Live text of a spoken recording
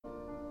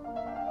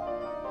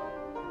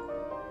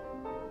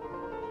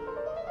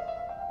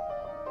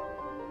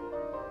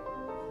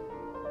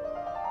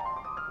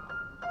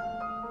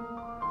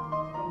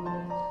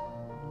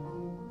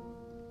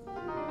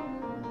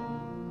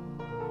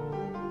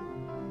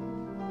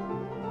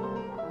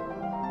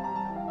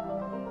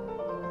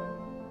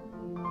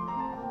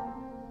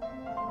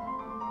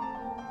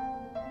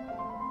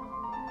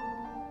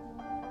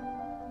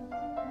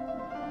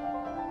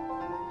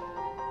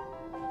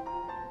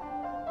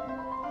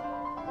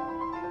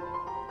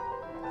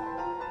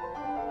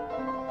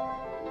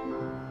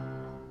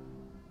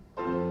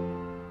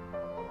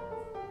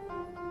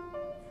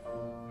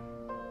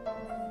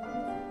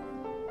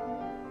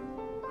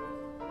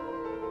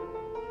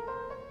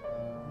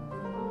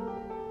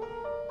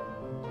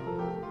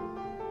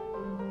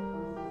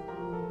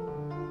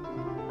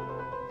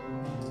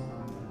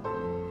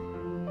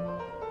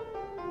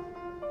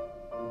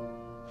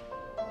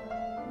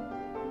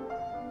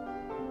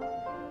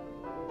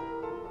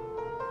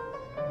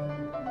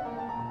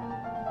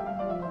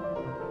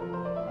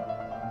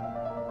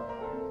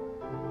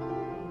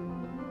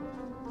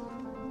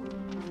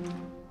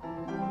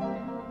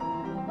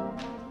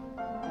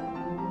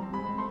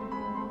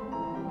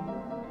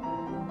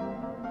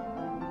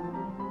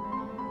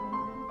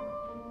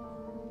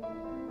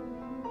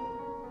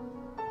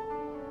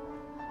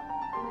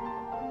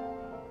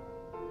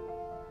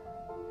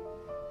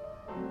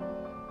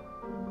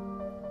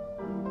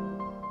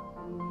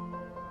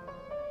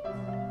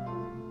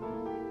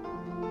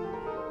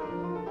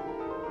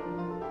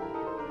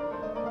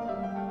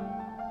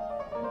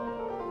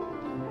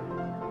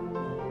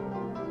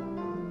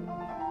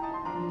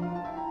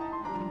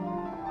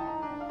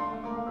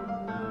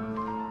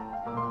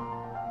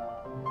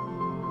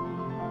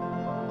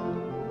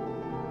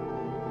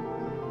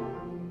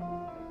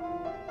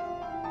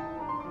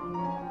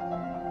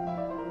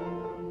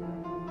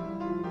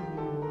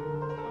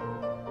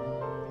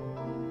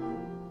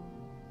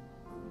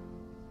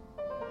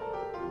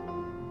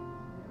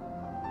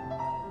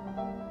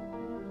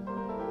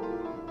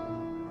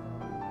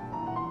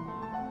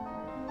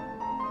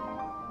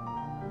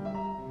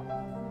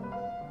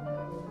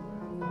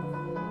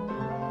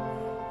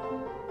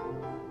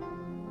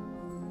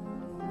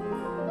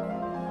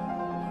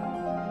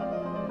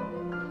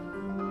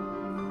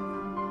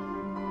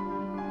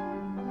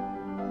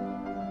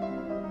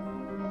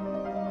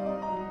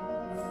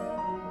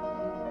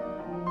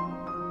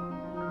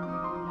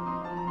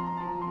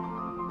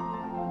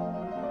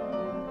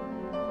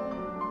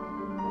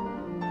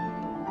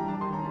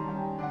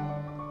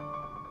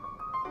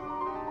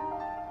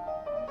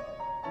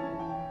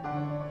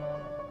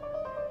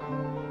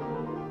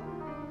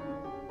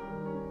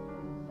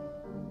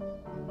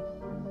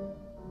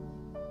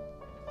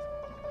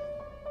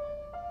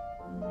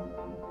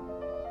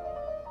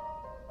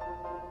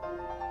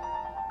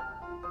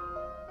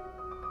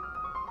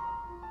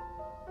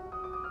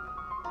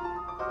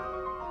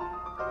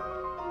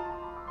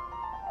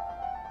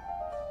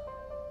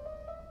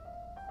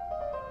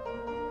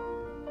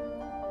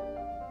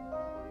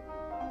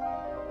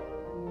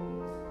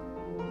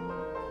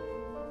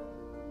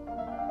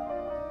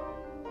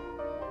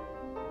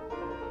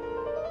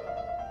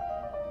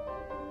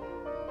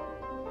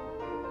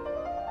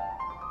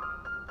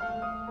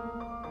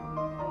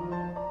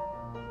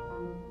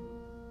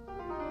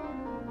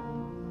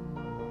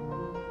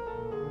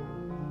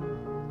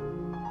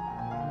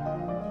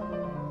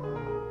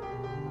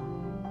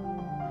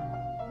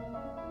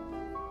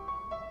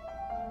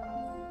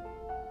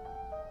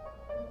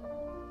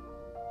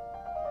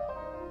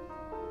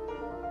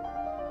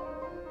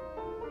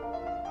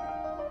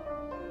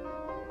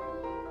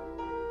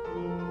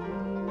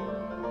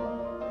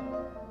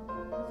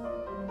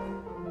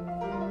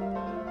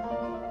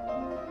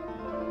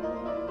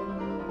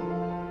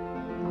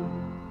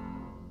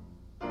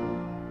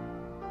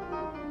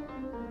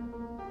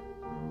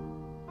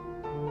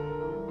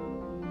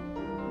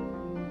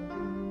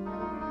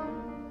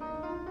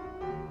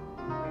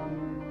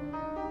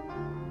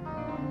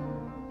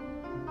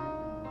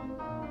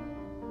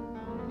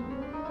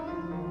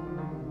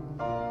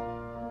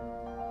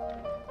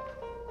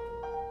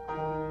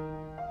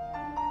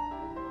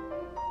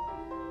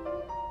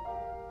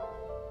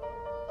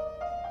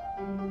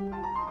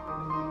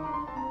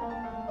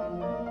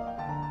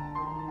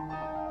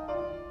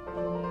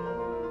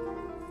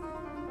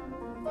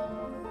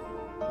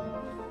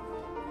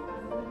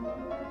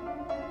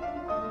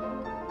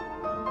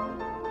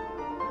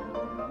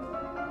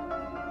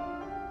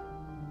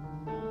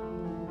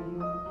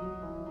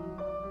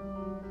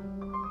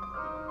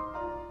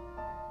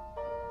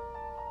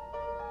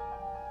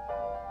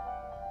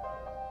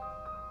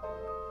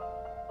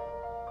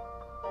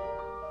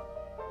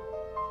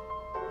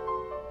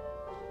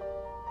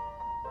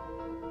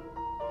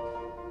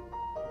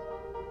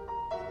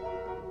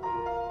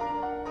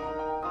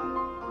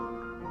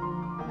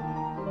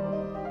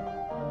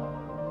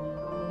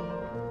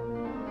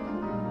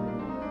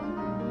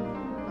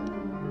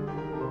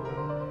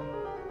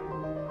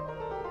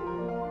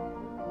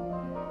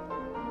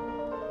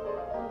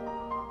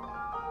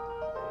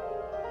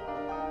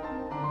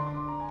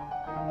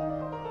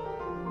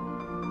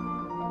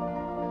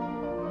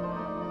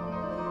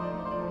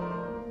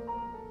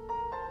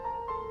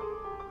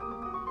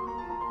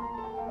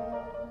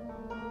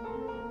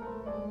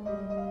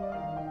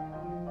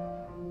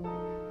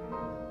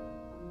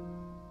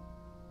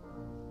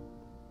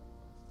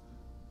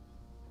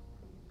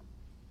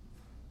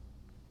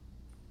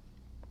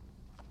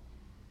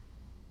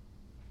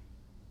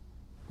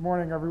Good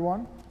morning,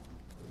 everyone.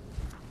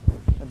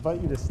 I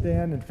invite you to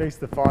stand and face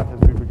the font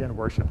as we begin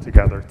worship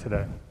together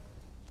today.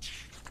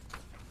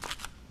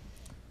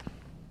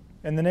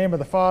 In the name of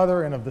the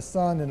Father, and of the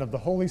Son, and of the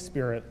Holy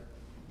Spirit,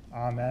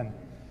 amen.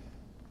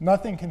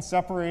 Nothing can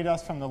separate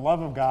us from the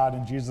love of God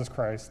in Jesus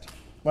Christ.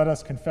 Let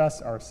us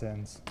confess our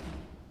sins.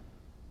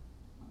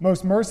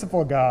 Most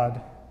merciful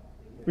God,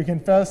 we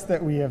confess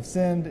that we have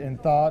sinned in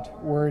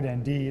thought, word,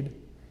 and deed.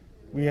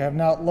 We have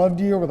not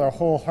loved you with our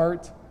whole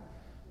heart.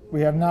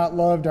 We have not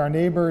loved our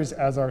neighbors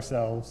as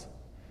ourselves.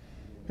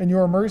 In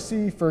your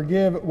mercy,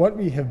 forgive what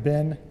we have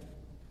been.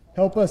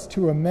 Help us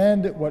to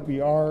amend what we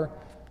are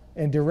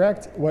and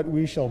direct what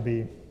we shall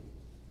be,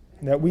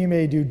 that we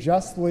may do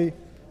justly,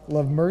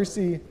 love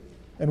mercy,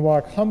 and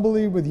walk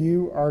humbly with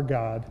you, our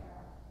God.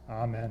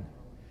 Amen.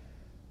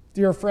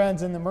 Dear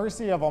friends, in the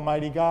mercy of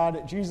Almighty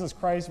God, Jesus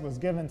Christ was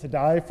given to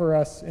die for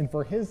us, and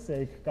for his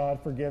sake,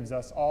 God forgives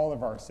us all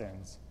of our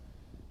sins.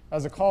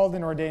 As a called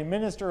and ordained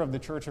minister of the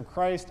Church of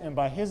Christ, and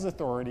by his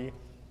authority,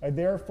 I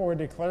therefore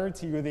declare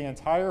to you the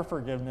entire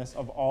forgiveness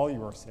of all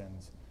your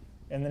sins.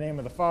 In the name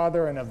of the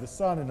Father, and of the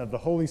Son, and of the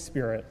Holy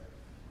Spirit.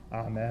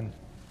 Amen.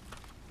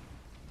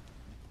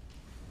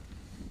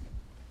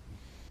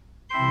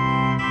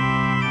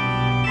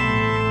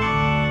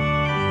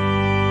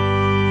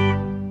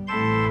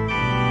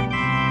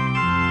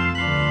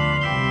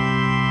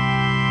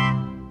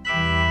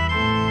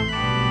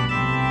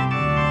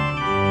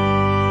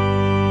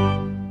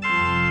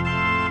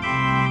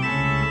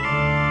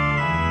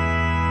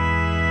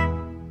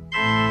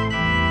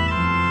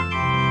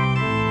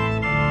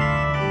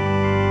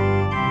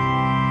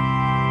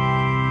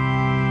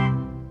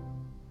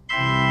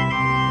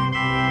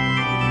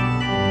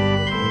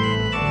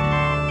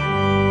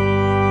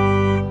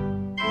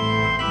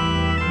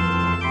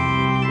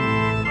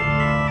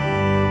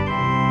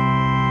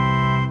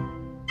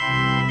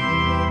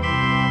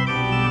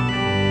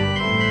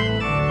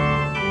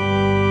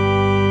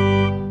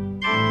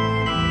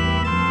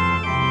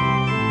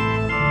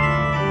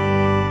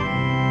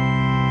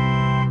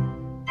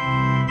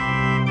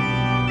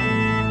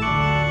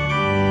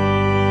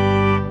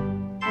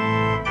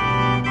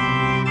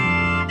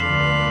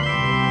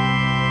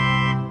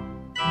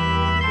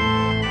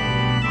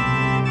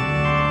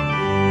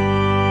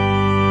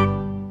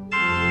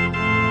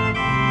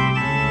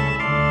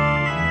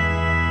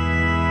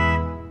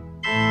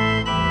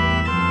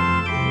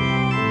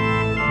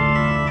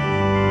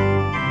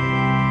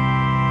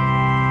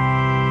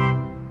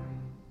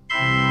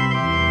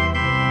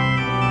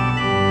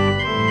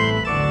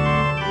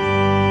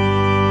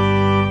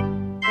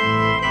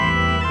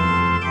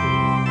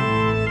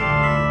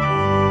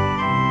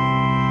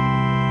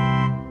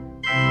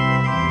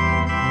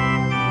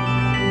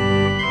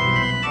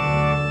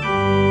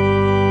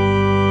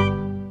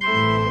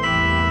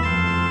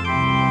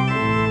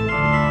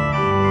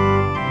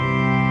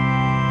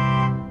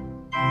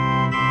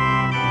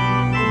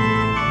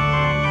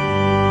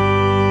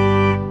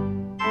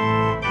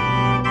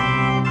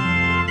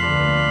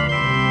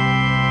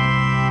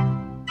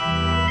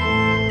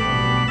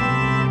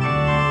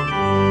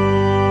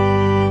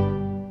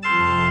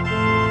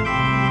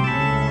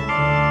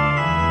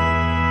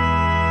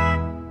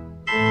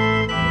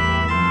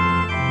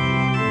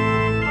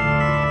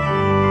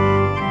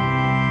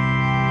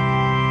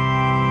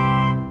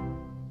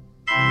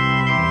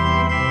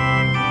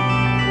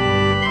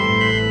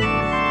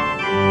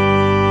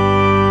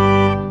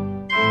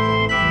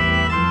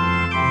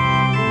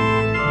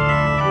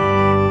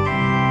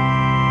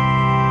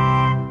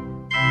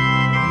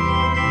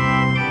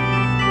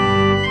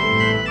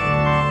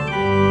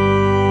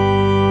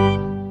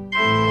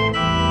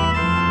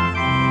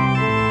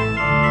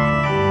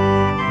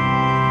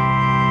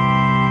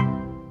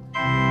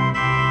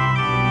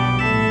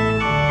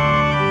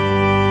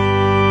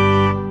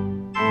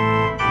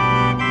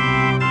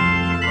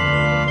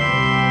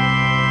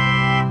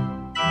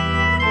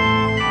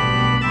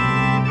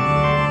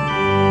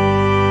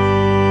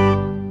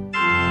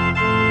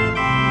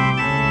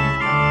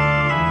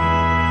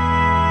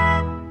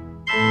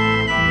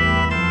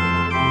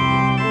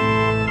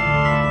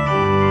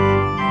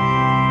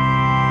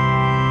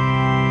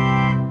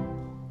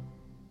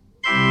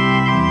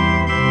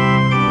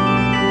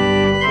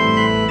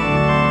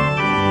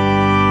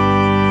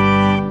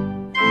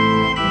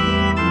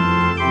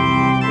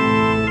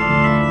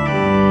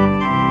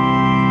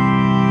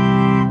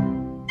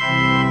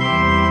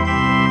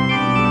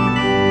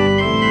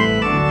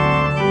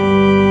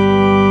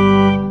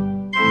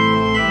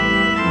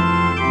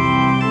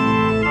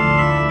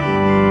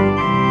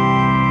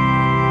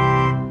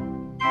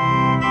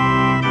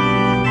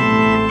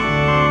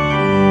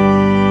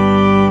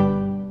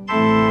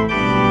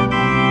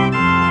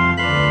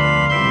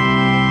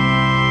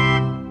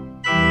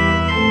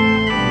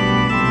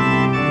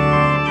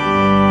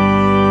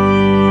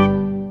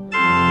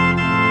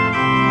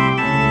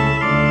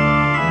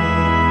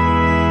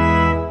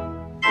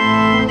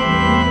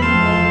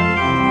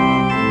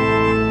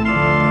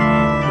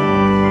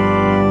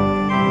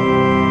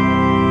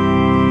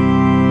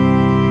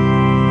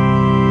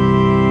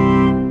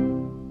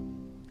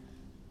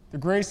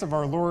 grace of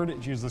our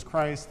Lord Jesus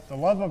Christ, the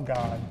love of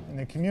God, and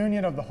the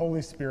communion of the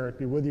Holy Spirit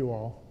be with you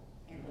all.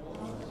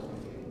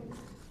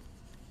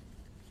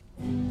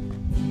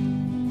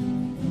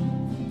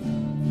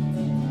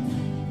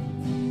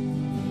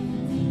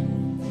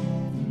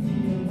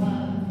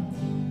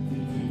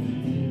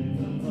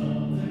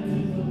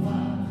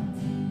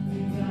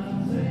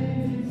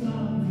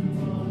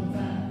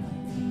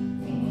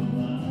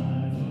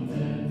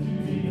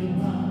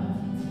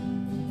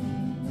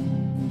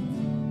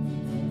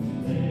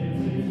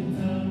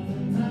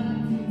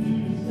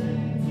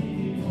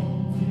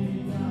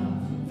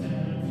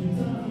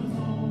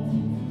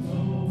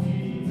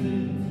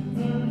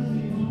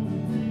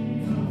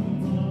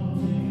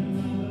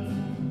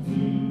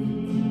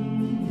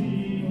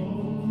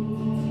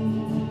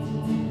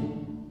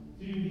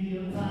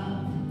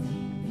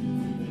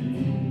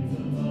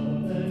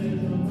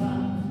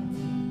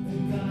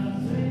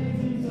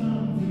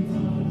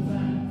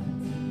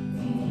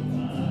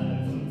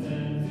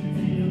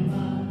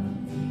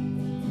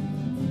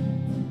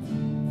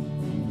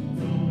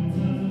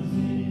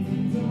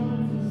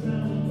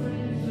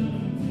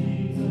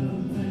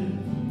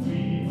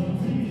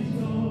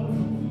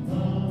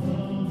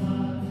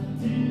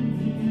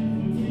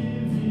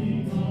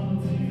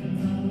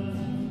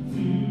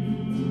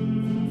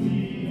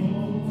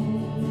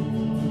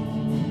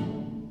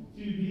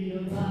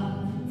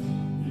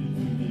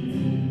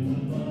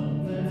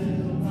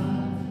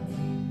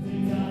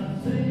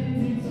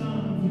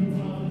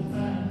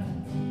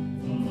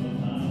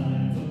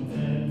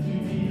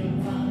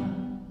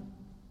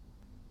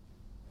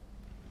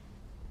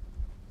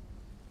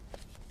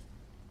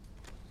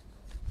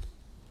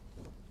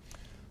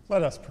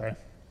 Let us pray.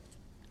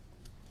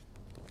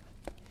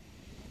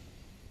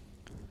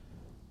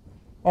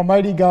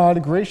 Almighty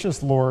God,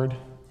 gracious Lord,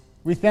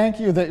 we thank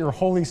you that your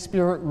Holy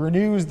Spirit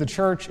renews the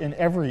church in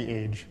every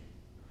age.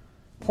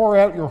 Pour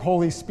out your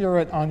Holy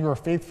Spirit on your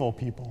faithful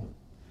people.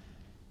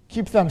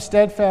 Keep them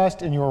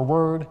steadfast in your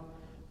word.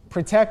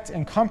 Protect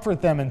and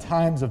comfort them in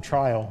times of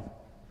trial.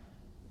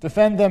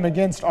 Defend them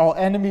against all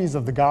enemies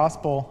of the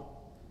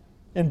gospel,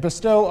 and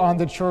bestow on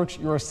the church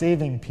your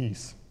saving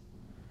peace.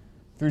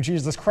 Through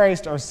Jesus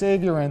Christ, our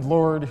Savior and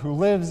Lord, who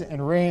lives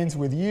and reigns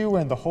with you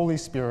and the Holy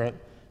Spirit,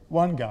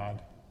 one God,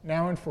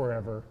 now and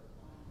forever.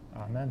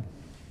 Amen.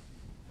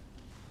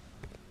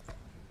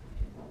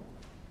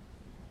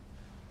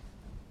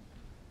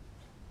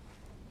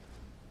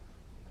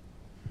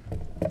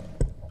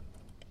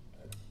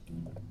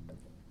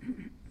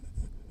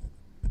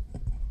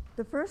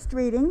 The first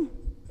reading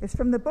is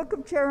from the book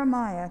of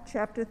Jeremiah,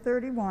 chapter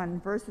 31,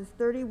 verses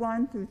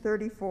 31 through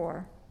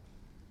 34.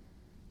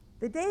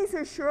 The days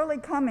are surely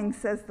coming,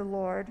 says the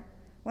Lord,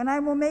 when I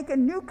will make a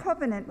new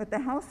covenant with the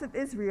house of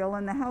Israel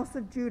and the house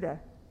of Judah.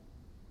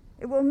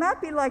 It will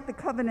not be like the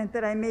covenant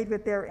that I made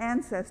with their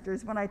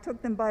ancestors when I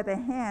took them by the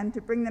hand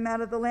to bring them out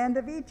of the land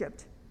of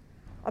Egypt,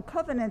 a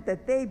covenant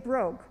that they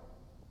broke,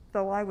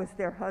 though I was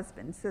their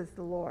husband, says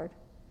the Lord.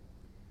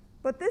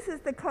 But this is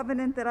the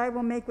covenant that I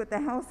will make with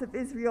the house of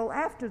Israel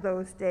after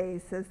those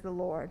days, says the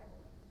Lord.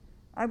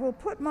 I will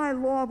put my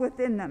law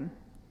within them,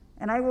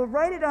 and I will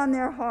write it on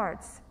their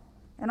hearts,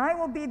 and I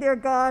will be their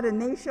God,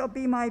 and they shall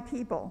be my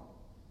people.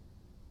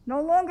 No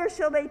longer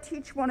shall they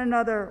teach one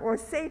another or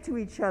say to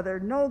each other,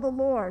 know the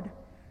Lord,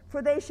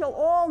 for they shall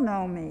all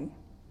know me,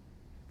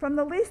 from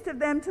the least of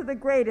them to the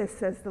greatest,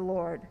 says the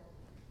Lord.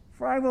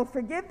 For I will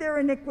forgive their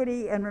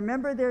iniquity and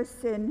remember their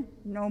sin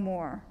no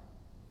more.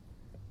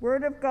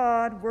 Word of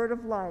God, word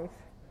of life.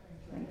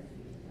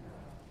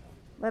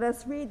 Let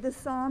us read the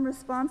psalm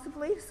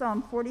responsively,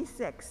 Psalm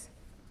 46.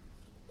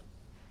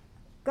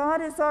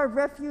 God is our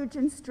refuge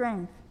and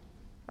strength,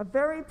 a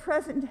very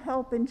present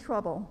help in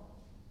trouble.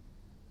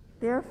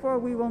 Therefore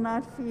we will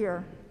not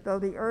fear, though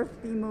the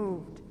earth be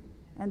moved,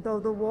 and though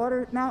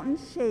the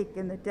mountains shake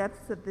in the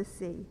depths of the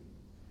sea.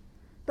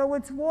 Though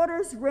its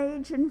waters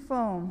rage and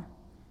foam,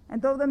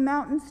 and though the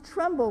mountains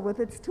tremble with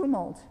its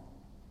tumult.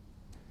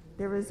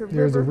 There is a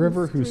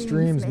river whose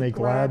streams make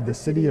glad the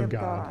city of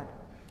God,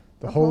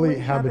 the holy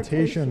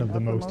habitation of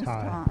the Most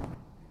High.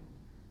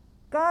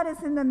 God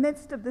is in the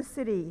midst of the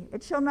city.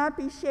 It shall not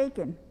be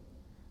shaken.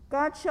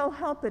 God shall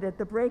help it at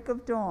the break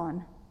of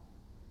dawn.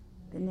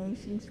 The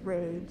nations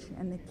rage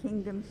and the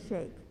kingdoms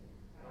shake.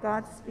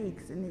 God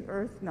speaks and the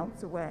earth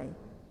melts away.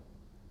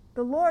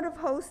 The Lord of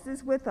hosts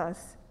is with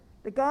us.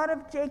 The God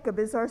of Jacob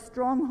is our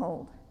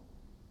stronghold.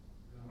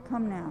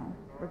 Come now,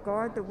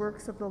 regard the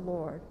works of the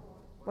Lord.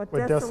 What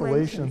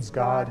desolations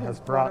God has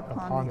brought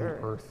upon the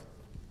earth.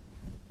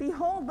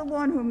 Behold the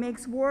one who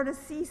makes war to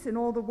cease in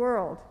all the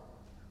world,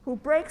 who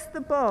breaks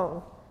the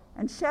bow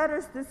and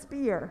shatters the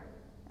spear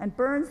and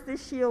burns the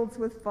shields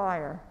with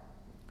fire.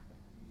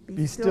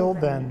 Be still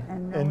then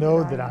and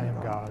know that I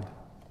am God.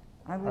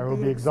 I will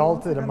be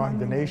exalted among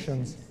the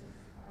nations.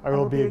 I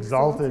will be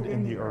exalted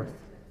in the earth.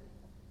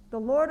 The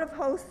Lord of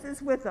hosts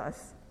is with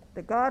us.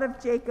 The God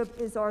of Jacob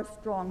is our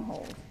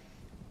stronghold.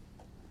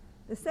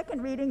 The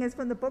second reading is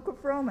from the book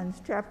of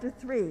Romans, chapter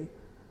 3,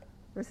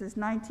 verses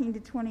 19 to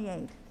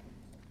 28.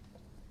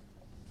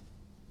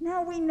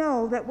 Now we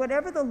know that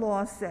whatever the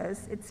law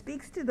says, it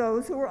speaks to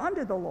those who are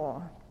under the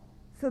law,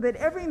 so that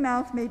every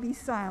mouth may be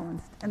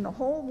silenced and the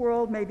whole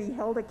world may be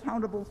held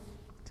accountable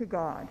to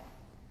God.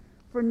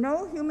 For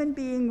no human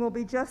being will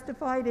be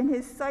justified in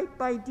his sight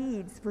by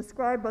deeds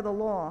prescribed by the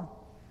law,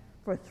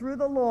 for through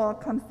the law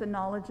comes the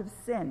knowledge of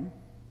sin.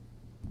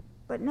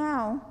 But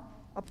now,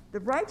 the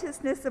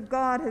righteousness of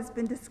God has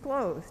been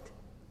disclosed,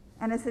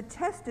 and is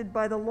attested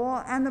by the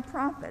law and the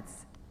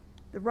prophets,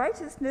 the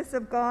righteousness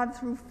of God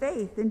through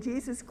faith in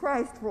Jesus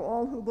Christ for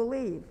all who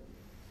believe.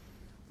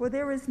 For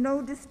there is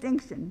no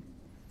distinction,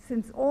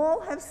 since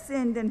all have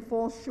sinned and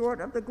fall short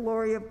of the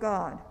glory of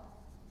God.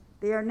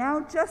 They are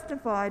now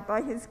justified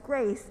by his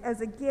grace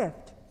as a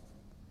gift,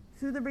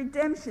 through the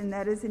redemption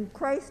that is in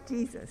Christ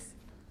Jesus,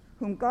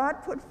 whom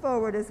God put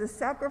forward as a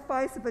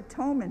sacrifice of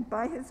atonement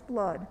by his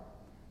blood,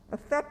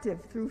 effective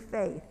through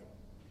faith.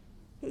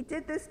 He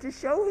did this to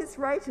show his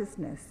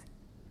righteousness,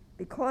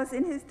 because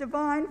in his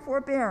divine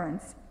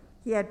forbearance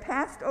he had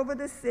passed over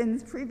the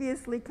sins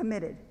previously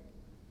committed.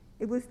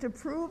 It was to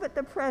prove at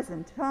the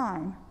present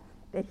time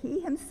that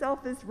he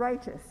himself is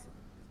righteous,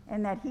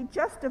 and that he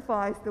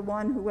justifies the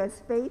one who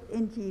has faith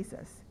in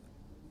Jesus.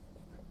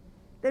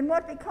 Then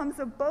what becomes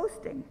of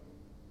boasting?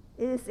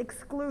 It is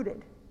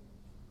excluded.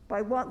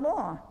 By what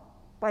law?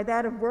 By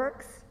that of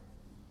works?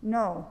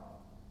 No,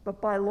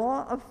 but by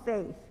law of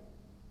faith.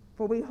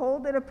 For we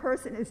hold that a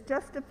person is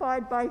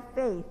justified by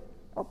faith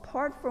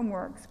apart from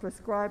works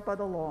prescribed by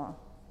the law.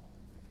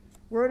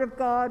 Word of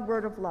God,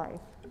 word of life.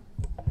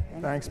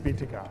 Thanks be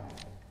to God.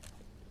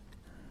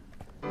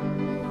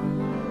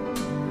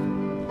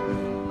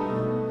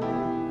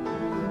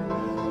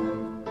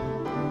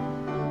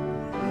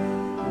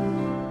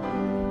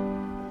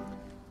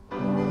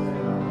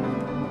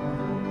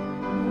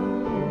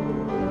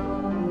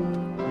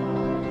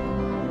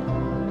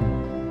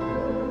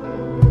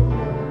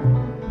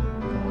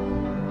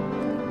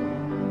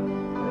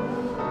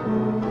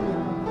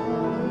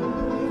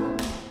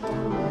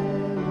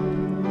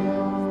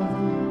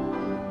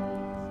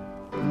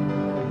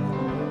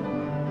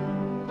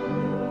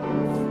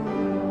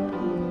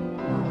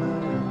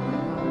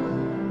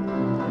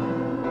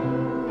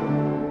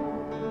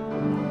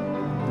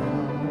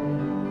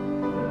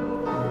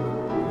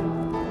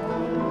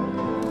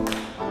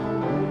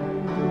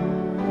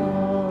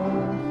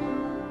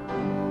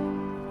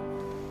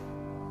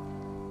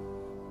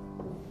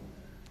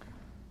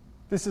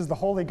 This is the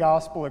Holy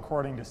Gospel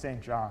according to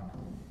St. John.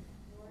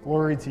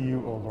 Glory to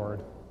you, O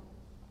Lord.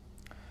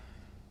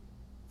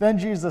 Then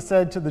Jesus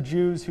said to the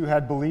Jews who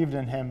had believed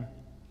in him,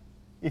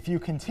 "If you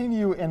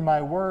continue in my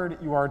word,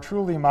 you are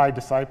truly my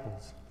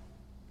disciples,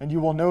 and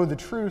you will know the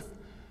truth,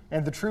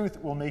 and the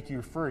truth will make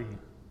you free."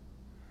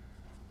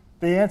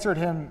 They answered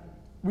him,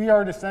 "We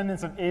are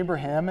descendants of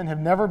Abraham and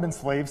have never been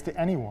slaves to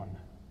anyone.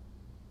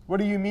 What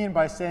do you mean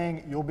by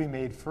saying you'll be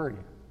made free?"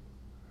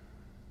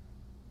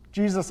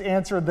 Jesus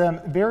answered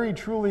them, "Very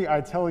truly I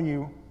tell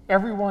you,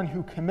 everyone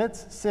who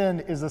commits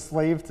sin is a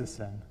slave to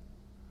sin.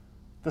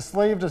 The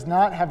slave does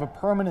not have a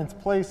permanent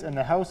place in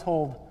the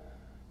household,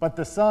 but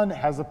the Son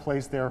has a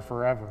place there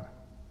forever.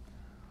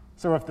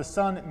 So if the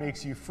Son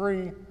makes you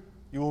free,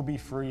 you will be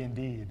free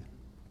indeed."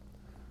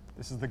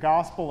 This is the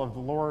gospel of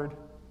the Lord.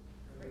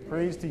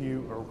 Praise to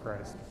you, O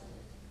Christ.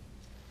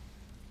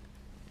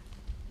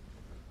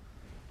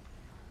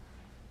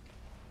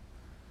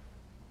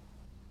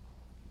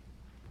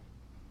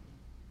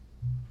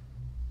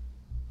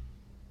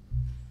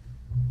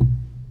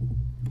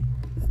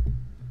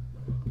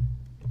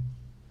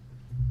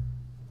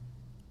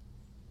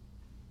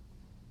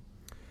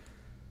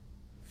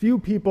 Few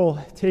people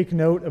take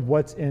note of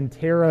what's in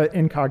Terra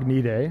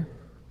Incognitae,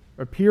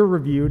 a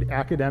peer-reviewed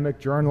academic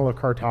journal of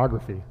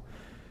cartography.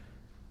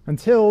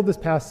 Until this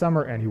past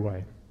summer,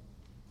 anyway,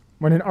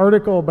 when an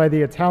article by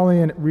the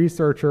Italian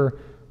researcher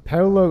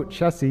Paolo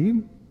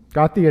Cesi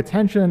got the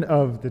attention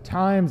of the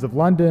Times of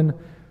London,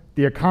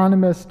 The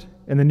Economist,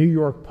 and the New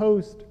York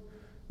Post,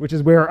 which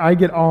is where I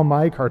get all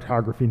my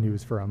cartography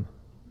news from.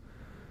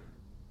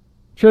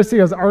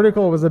 Cesi's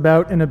article was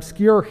about an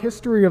obscure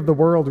history of the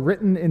world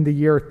written in the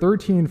year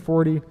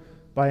 1340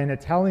 by an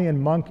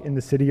Italian monk in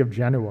the city of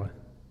Genoa.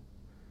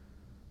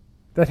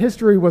 That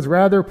history was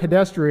rather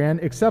pedestrian,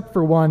 except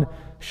for one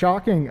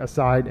shocking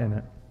aside in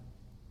it.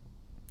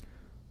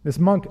 This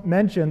monk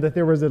mentioned that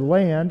there was a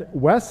land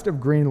west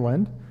of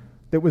Greenland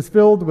that was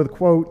filled with,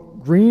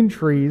 quote, green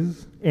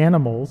trees,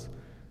 animals,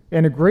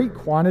 and a great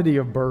quantity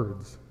of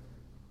birds.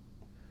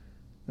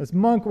 This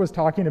monk was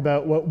talking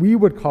about what we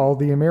would call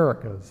the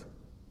Americas.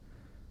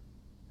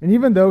 And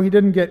even though he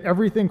didn't get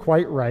everything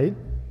quite right,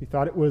 he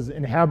thought it was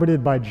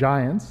inhabited by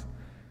giants,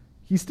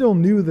 he still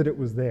knew that it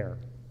was there.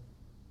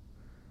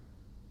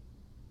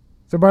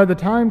 So by the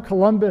time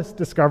Columbus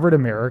discovered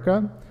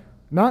America,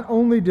 not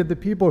only did the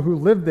people who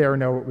lived there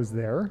know it was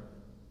there,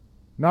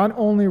 not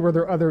only were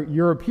there other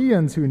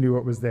Europeans who knew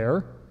it was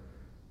there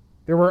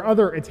were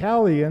other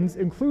Italians,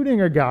 including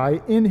a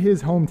guy in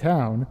his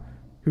hometown,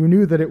 who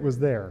knew that it was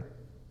there.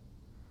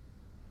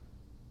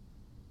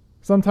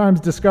 Sometimes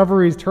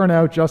discoveries turn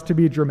out just to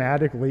be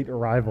dramatic late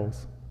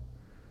arrivals.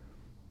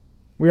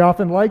 We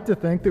often like to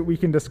think that we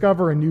can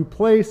discover a new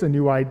place, a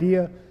new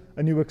idea,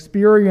 a new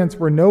experience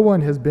where no one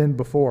has been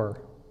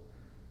before.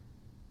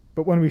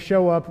 But when we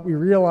show up, we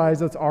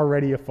realize it's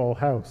already a full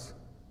house.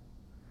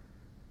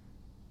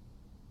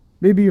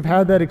 Maybe you've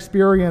had that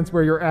experience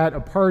where you're at a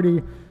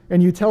party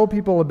and you tell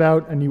people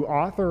about a new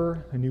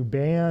author, a new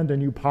band, a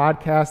new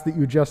podcast that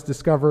you just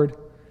discovered.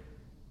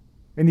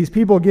 And these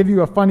people give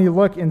you a funny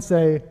look and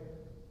say,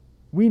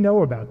 "We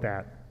know about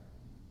that."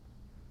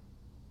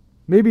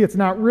 Maybe it's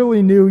not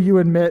really new, you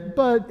admit,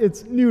 but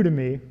it's new to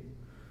me,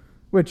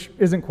 which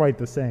isn't quite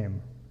the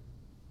same.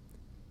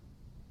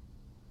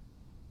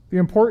 The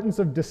importance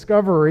of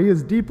discovery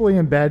is deeply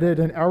embedded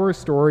in our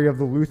story of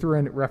the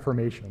Lutheran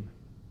Reformation.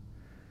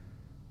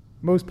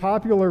 Most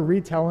popular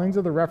retellings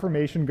of the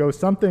Reformation go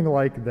something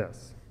like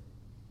this.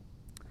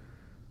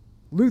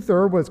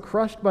 Luther was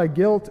crushed by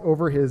guilt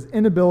over his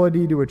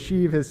inability to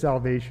achieve his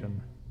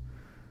salvation.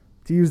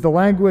 To use the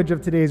language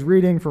of today's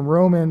reading from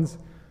Romans,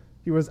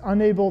 he was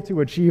unable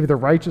to achieve the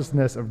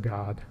righteousness of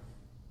God.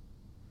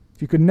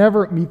 He could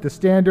never meet the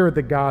standard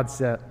that God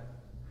set.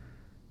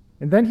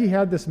 And then he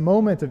had this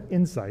moment of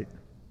insight.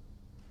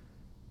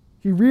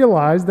 He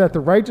realized that the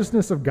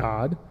righteousness of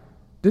God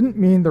didn't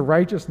mean the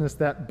righteousness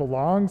that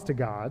belongs to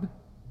God.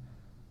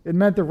 It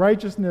meant the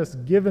righteousness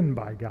given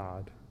by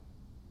God.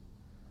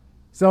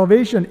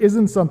 Salvation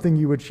isn't something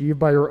you achieve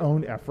by your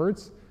own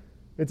efforts.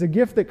 It's a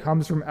gift that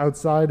comes from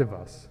outside of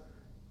us.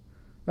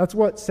 That's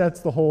what sets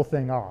the whole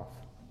thing off.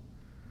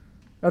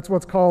 That's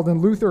what's called in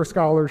Luther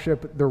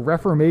scholarship the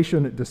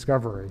Reformation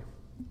discovery.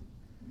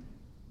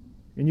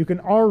 And you can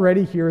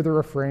already hear the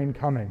refrain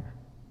coming.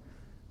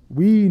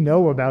 We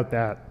know about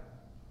that.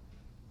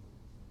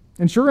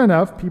 And sure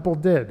enough, people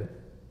did.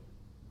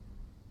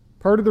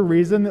 Part of the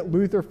reason that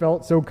Luther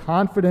felt so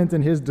confident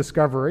in his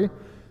discovery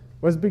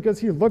was because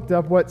he looked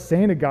up what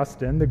St.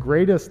 Augustine, the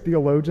greatest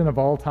theologian of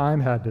all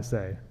time, had to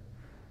say.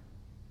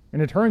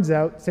 And it turns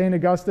out St.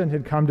 Augustine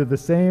had come to the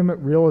same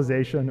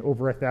realization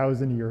over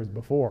 1,000 years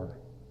before.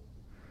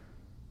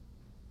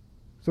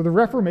 So the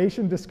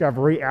Reformation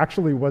discovery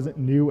actually wasn't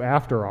new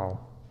after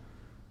all,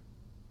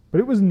 but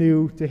it was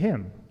new to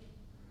him.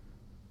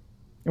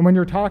 And when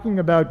you're talking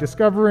about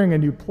discovering a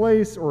new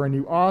place or a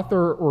new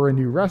author or a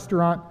new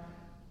restaurant,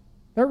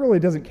 that really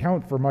doesn't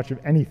count for much of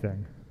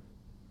anything.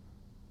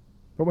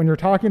 But when you're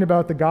talking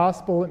about the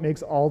gospel, it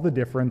makes all the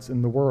difference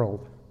in the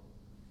world.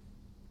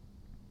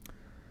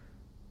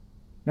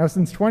 Now,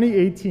 since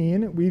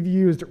 2018, we've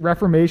used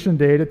Reformation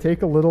Day to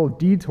take a little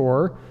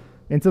detour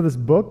into this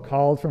book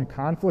called From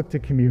Conflict to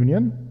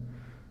Communion.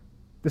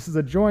 This is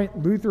a joint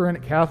Lutheran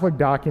Catholic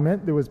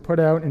document that was put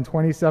out in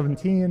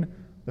 2017,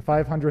 the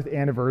 500th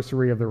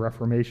anniversary of the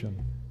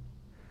Reformation.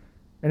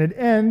 And it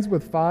ends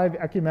with 5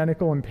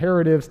 ecumenical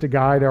imperatives to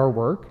guide our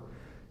work.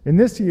 And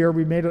this year,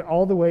 we made it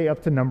all the way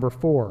up to number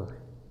 4.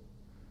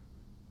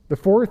 The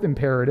 4th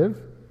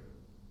imperative: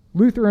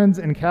 Lutherans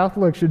and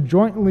Catholics should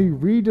jointly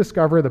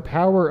rediscover the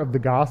power of the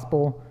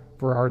gospel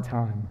for our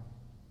time.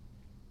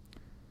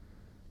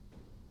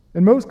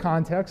 In most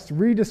contexts,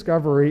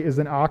 rediscovery is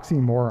an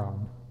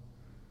oxymoron.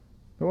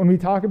 But when we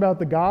talk about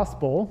the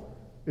gospel,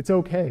 it's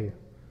okay.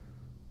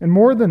 And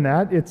more than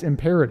that, it's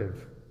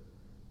imperative.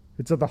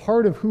 It's at the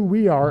heart of who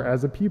we are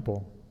as a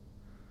people.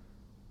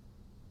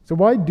 So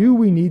why do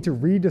we need to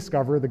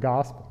rediscover the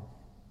gospel?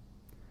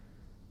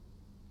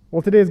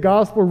 Well, today's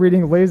gospel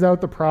reading lays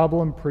out the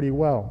problem pretty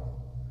well.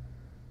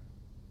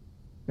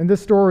 In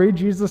this story,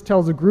 Jesus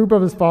tells a group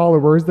of his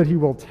followers that he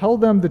will tell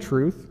them the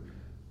truth,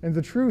 and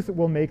the truth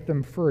will make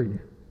them free.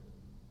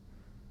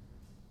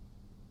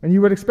 And you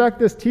would expect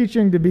this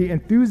teaching to be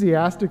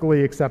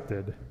enthusiastically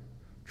accepted.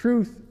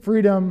 Truth,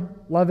 freedom,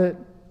 love it,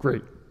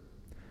 great.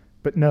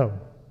 But no.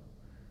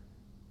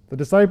 The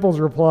disciples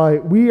reply,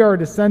 "We are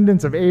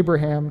descendants of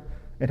Abraham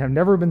and have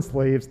never been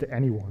slaves to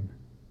anyone."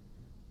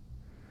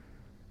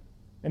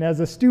 And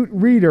as astute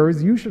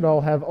readers, you should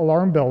all have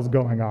alarm bells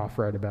going off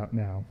right about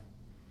now.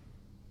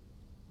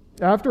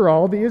 After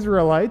all, the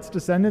Israelites,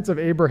 descendants of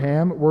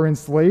Abraham, were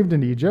enslaved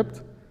in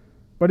Egypt.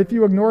 But if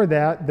you ignore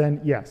that,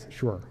 then yes,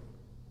 sure.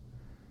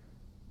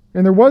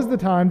 And there was the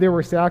time they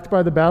were sacked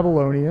by the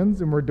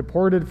Babylonians and were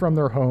deported from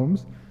their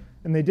homes,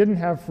 and they didn't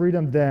have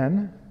freedom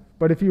then.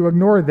 But if you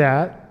ignore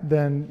that,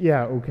 then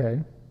yeah,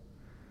 okay.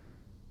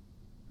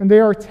 And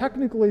they are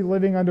technically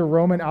living under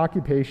Roman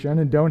occupation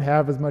and don't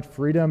have as much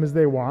freedom as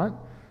they want.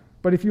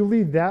 But if you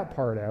leave that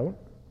part out,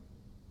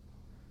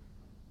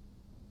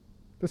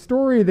 the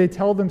story they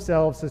tell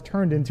themselves has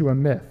turned into a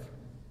myth.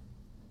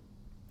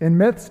 And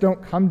myths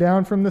don't come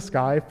down from the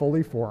sky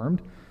fully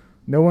formed.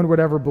 No one would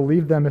ever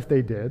believe them if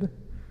they did.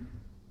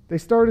 They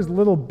start as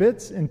little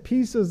bits and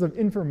pieces of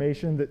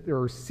information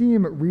that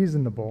seem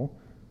reasonable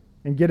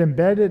and get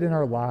embedded in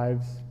our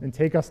lives and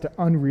take us to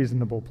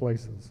unreasonable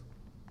places.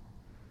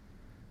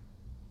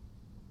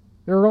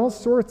 There are all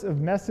sorts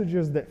of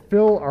messages that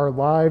fill our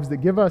lives that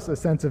give us a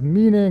sense of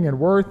meaning and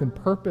worth and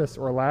purpose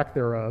or lack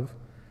thereof.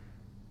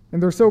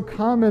 And they're so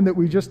common that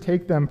we just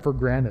take them for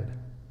granted.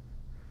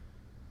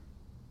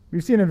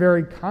 We've seen a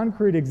very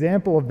concrete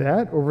example of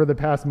that over the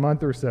past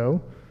month or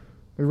so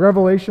with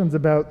revelations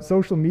about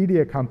social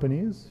media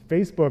companies,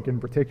 Facebook in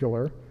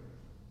particular,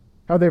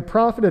 how they've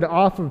profited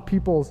off of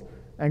people's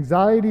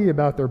anxiety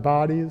about their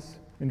bodies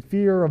and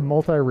fear of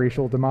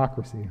multiracial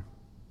democracy.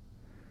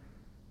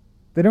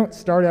 They don't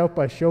start out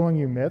by showing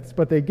you myths,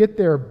 but they get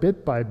there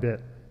bit by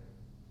bit.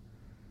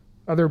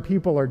 Other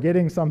people are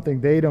getting something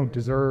they don't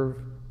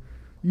deserve.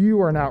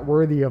 You are not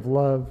worthy of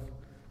love.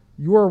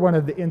 You are one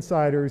of the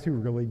insiders who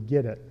really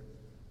get it.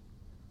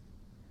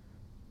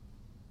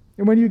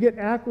 And when you get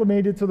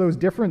acclimated to those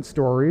different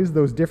stories,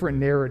 those different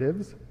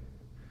narratives,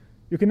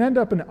 you can end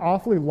up an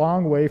awfully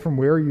long way from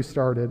where you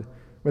started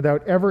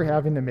without ever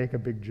having to make a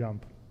big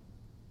jump.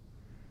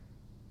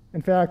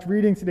 In fact,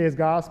 reading today's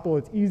gospel,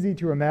 it's easy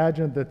to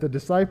imagine that the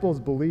disciples'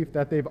 belief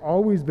that they've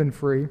always been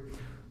free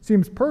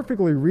seems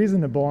perfectly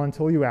reasonable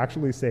until you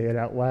actually say it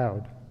out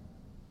loud.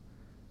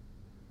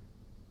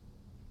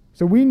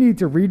 So we need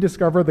to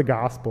rediscover the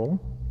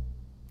gospel,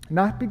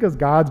 not because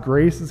God's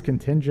grace is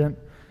contingent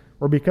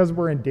or because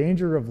we're in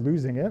danger of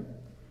losing it,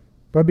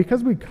 but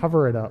because we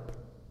cover it up.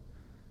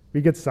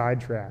 We get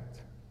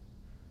sidetracked.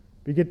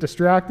 We get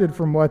distracted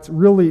from what's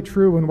really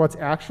true and what's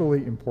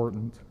actually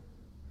important.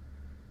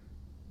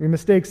 We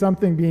mistake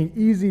something being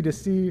easy to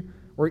see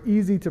or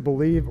easy to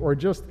believe or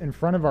just in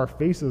front of our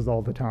faces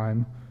all the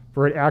time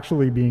for it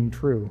actually being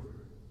true.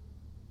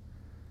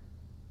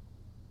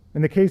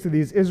 In the case of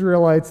these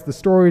Israelites, the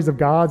stories of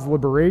God's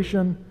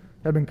liberation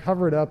have been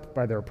covered up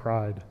by their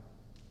pride.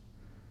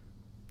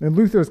 In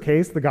Luther's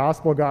case, the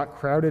gospel got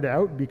crowded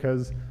out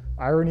because,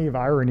 irony of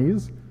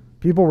ironies,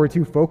 people were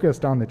too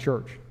focused on the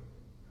church.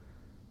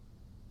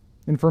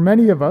 And for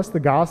many of us, the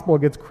gospel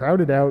gets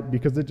crowded out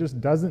because it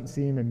just doesn't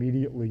seem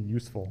immediately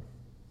useful.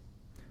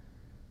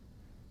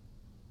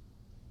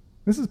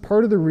 This is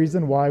part of the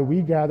reason why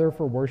we gather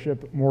for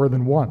worship more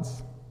than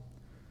once.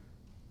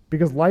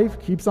 Because life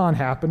keeps on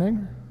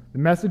happening, the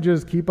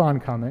messages keep on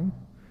coming,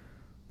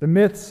 the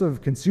myths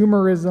of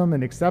consumerism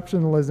and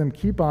exceptionalism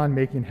keep on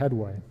making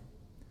headway.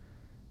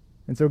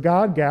 And so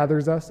God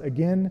gathers us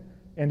again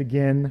and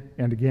again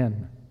and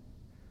again.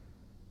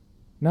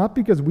 Not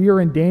because we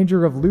are in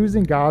danger of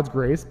losing God's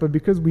grace, but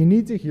because we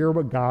need to hear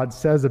what God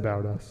says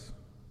about us.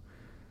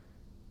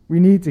 We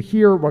need to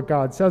hear what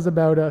God says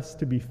about us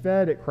to be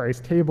fed at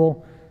Christ's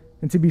table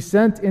and to be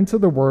sent into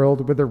the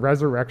world with a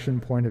resurrection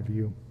point of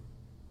view.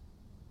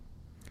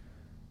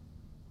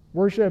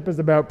 Worship is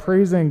about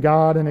praising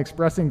God and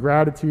expressing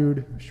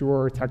gratitude,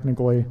 sure,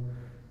 technically,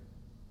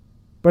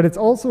 but it's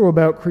also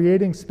about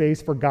creating space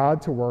for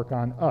God to work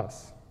on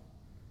us.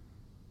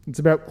 It's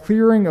about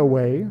clearing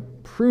away,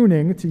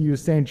 pruning, to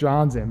use St.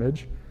 John's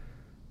image,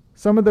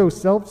 some of those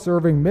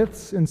self-serving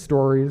myths and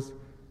stories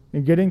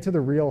and getting to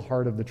the real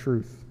heart of the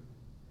truth.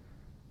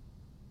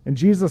 And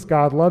Jesus,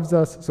 God, loves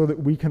us so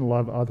that we can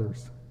love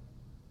others.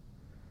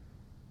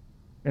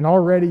 And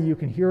already you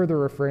can hear the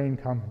refrain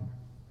coming.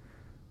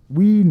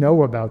 We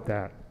know about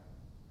that.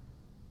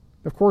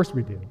 Of course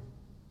we do.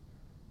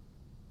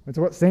 It's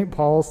what St.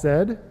 Paul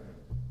said.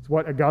 It's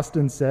what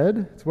Augustine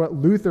said. It's what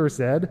Luther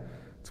said.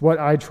 It's what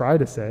I try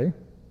to say.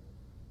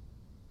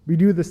 We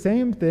do the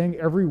same thing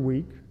every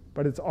week,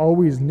 but it's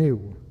always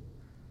new.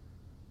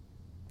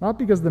 Not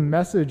because the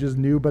message is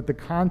new, but the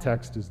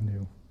context is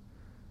new.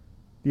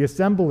 The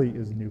assembly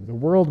is new. The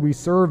world we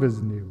serve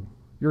is new.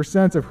 Your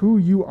sense of who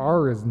you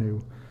are is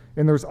new.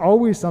 And there's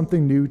always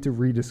something new to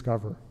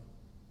rediscover.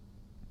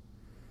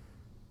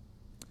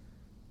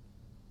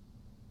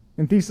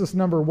 In thesis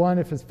number 1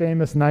 of his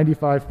famous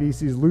 95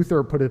 Theses,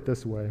 Luther put it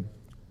this way: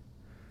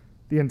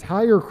 the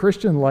entire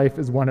Christian life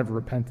is one of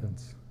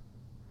repentance.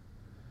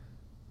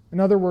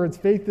 In other words,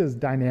 faith is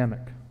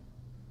dynamic.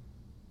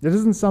 It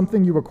isn't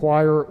something you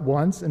acquire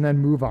once and then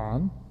move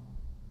on.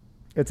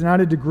 It's not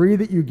a degree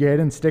that you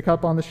get and stick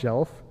up on the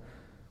shelf,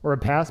 or a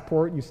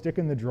passport you stick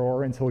in the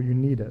drawer until you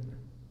need it.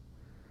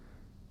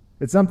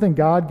 It's something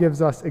God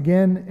gives us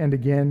again and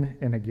again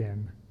and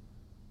again.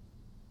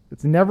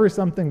 It's never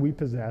something we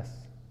possess.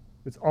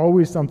 It's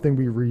always something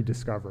we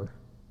rediscover.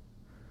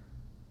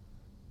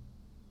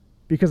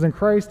 Because in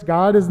Christ,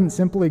 God isn't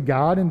simply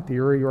God in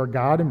theory or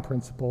God in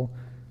principle,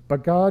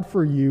 but God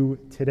for you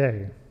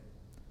today.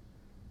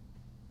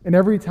 And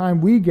every time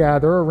we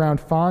gather around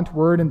font,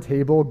 word, and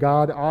table,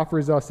 God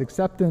offers us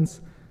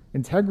acceptance,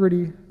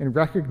 integrity, and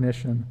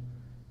recognition,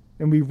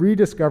 and we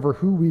rediscover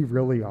who we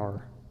really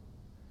are.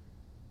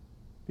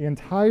 The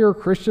entire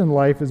Christian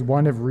life is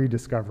one of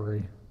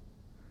rediscovery.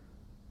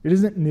 It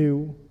isn't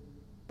new,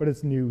 but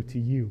it's new to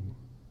you.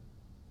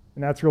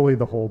 And that's really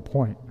the whole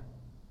point.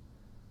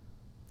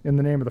 In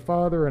the name of the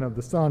Father, and of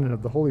the Son, and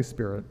of the Holy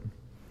Spirit.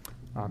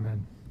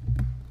 Amen.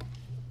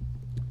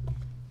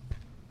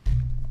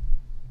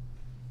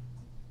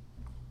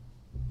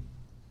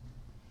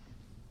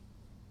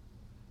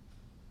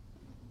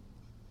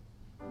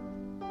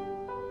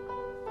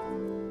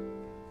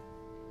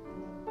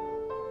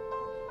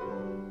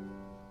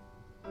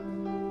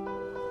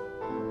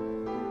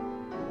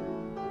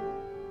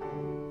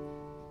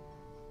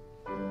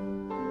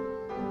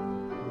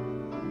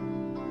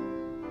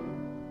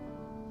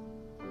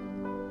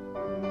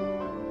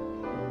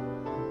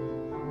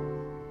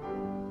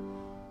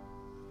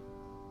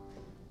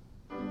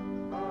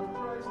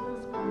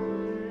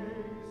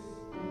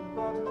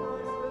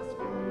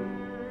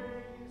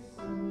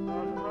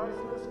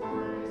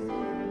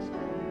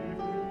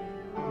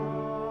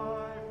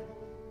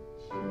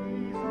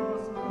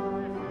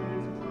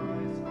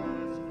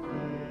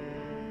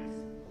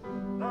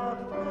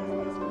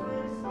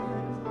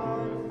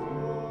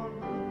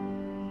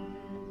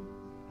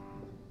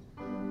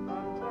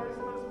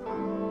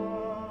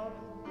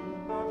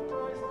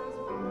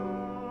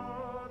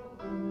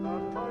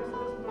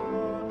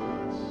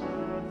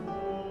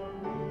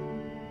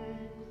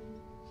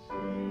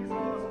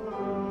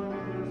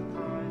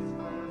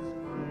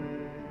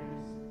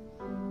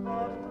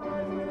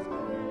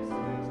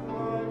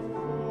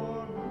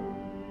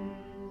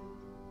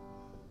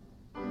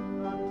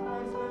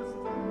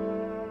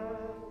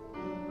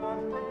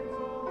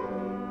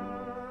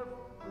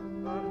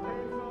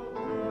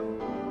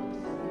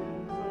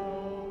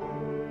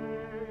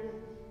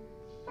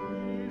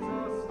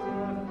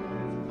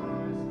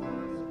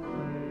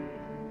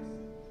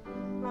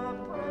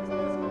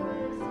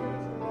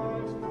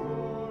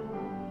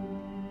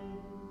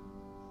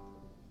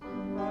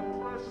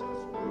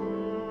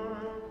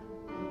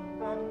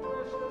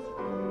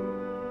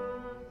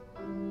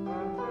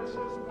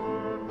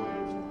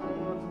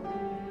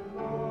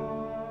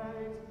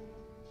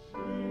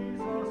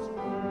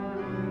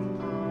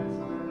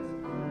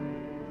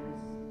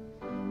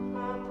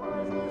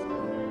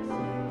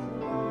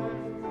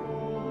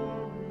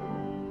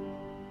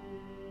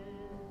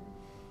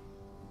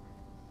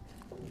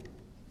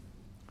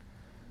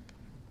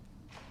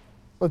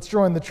 Let's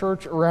join the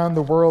church around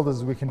the world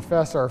as we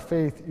confess our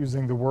faith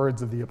using the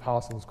words of the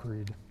Apostles'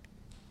 Creed.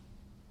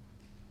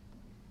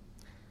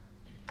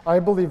 I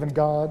believe in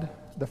God,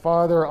 the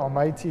Father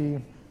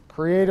Almighty,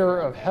 creator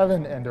of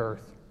heaven and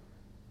earth.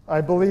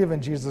 I believe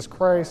in Jesus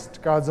Christ,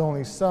 God's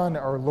only Son,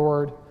 our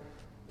Lord,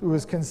 who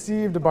was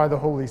conceived by the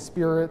Holy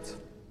Spirit,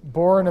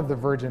 born of the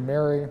Virgin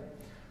Mary,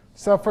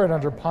 suffered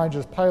under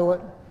Pontius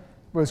Pilate,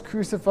 was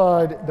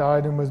crucified,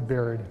 died, and was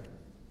buried.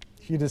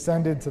 He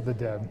descended to the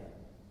dead.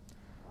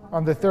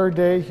 On the third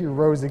day he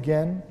rose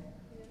again.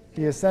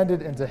 He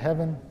ascended into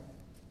heaven.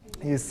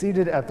 He is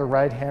seated at the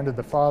right hand of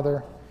the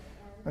Father,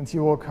 and he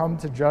will come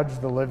to judge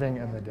the living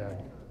and the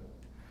dead.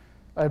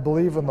 I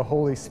believe in the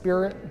Holy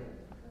Spirit,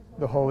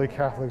 the Holy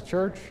Catholic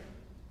Church,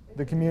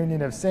 the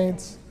communion of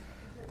saints,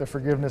 the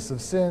forgiveness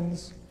of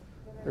sins,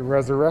 the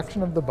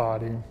resurrection of the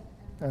body,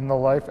 and the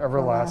life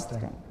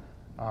everlasting.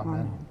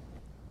 Amen.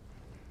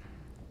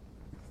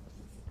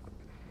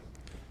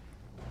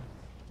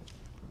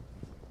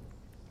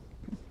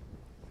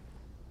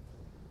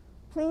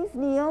 Please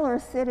kneel or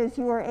sit as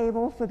you are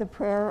able for the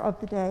prayer of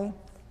the day.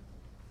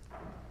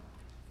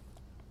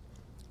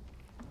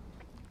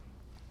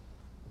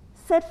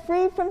 Set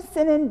free from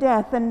sin and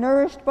death and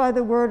nourished by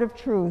the word of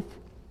truth,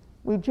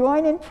 we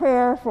join in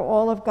prayer for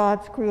all of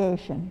God's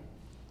creation.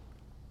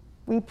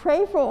 We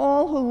pray for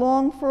all who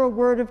long for a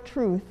word of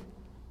truth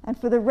and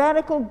for the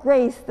radical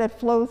grace that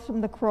flows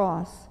from the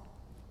cross.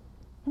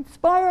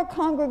 Inspire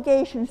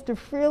congregations to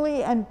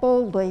freely and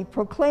boldly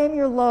proclaim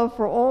your love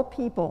for all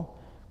people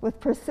with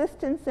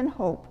persistence and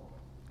hope.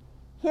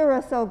 Hear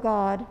us, O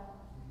God,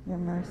 your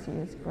mercy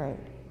is great.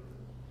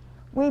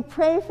 We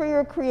pray for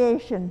your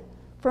creation,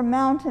 for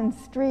mountains,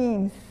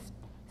 streams,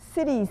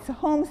 cities,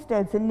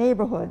 homesteads, and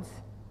neighborhoods.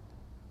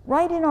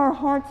 Write in our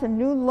hearts a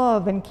new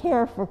love and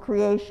care for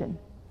creation.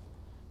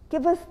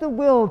 Give us the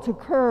will to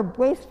curb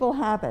wasteful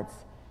habits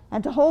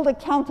and to hold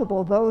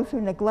accountable those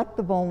who neglect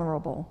the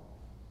vulnerable.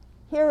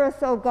 Hear us,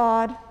 O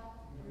God,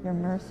 your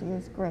mercy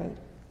is great.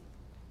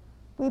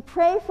 We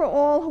pray for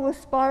all who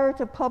aspire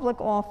to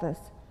public office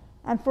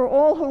and for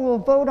all who will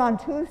vote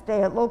on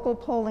Tuesday at local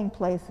polling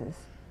places.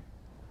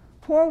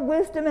 Pour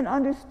wisdom and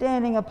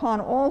understanding upon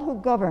all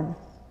who govern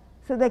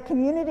so that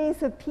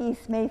communities of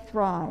peace may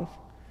thrive.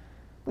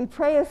 We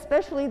pray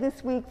especially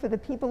this week for the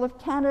people of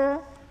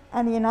Canada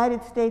and the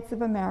United States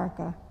of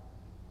America.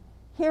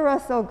 Hear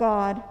us, O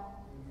God.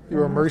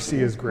 Your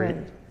mercy is great.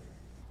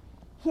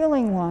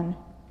 Healing One,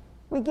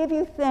 we give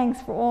you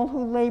thanks for all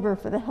who labor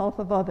for the health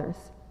of others.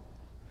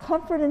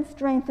 Comfort and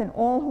strengthen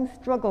all who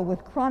struggle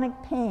with chronic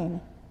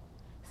pain.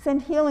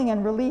 Send healing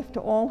and relief to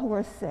all who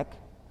are sick.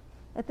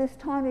 At this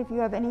time, if you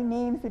have any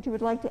names that you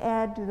would like to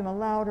add, do them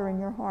aloud or in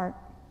your heart.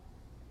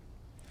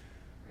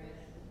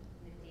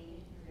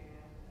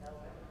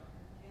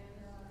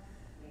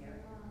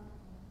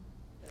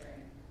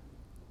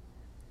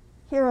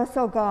 Hear us,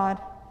 O God.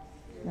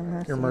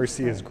 Your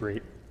mercy is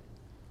great.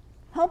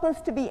 Help us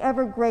to be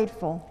ever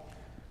grateful.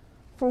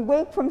 For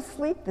wake from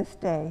sleep this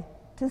day,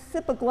 to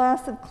sip a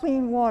glass of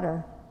clean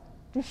water,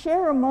 to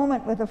share a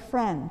moment with a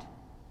friend,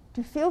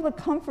 to feel the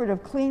comfort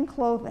of clean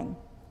clothing,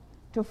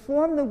 to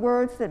form the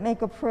words that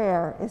make a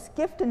prayer is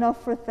gift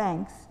enough for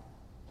thanks.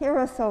 Hear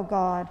us, O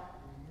God.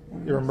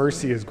 Your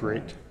mercy is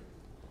great.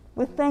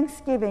 With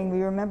thanksgiving,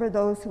 we remember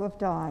those who have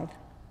died.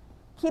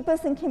 Keep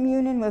us in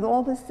communion with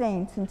all the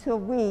saints until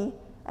we,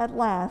 at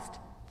last,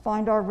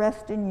 find our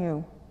rest in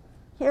you.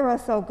 Hear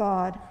us, O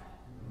God.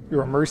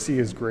 Your mercy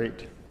is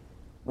great.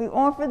 We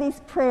offer these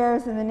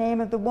prayers in the name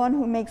of the one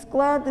who makes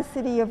glad the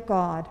city of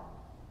God,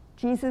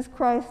 Jesus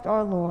Christ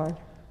our Lord.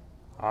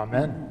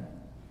 Amen.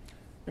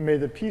 And may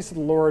the peace of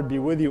the Lord be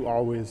with you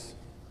always,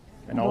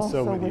 and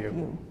also with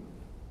you.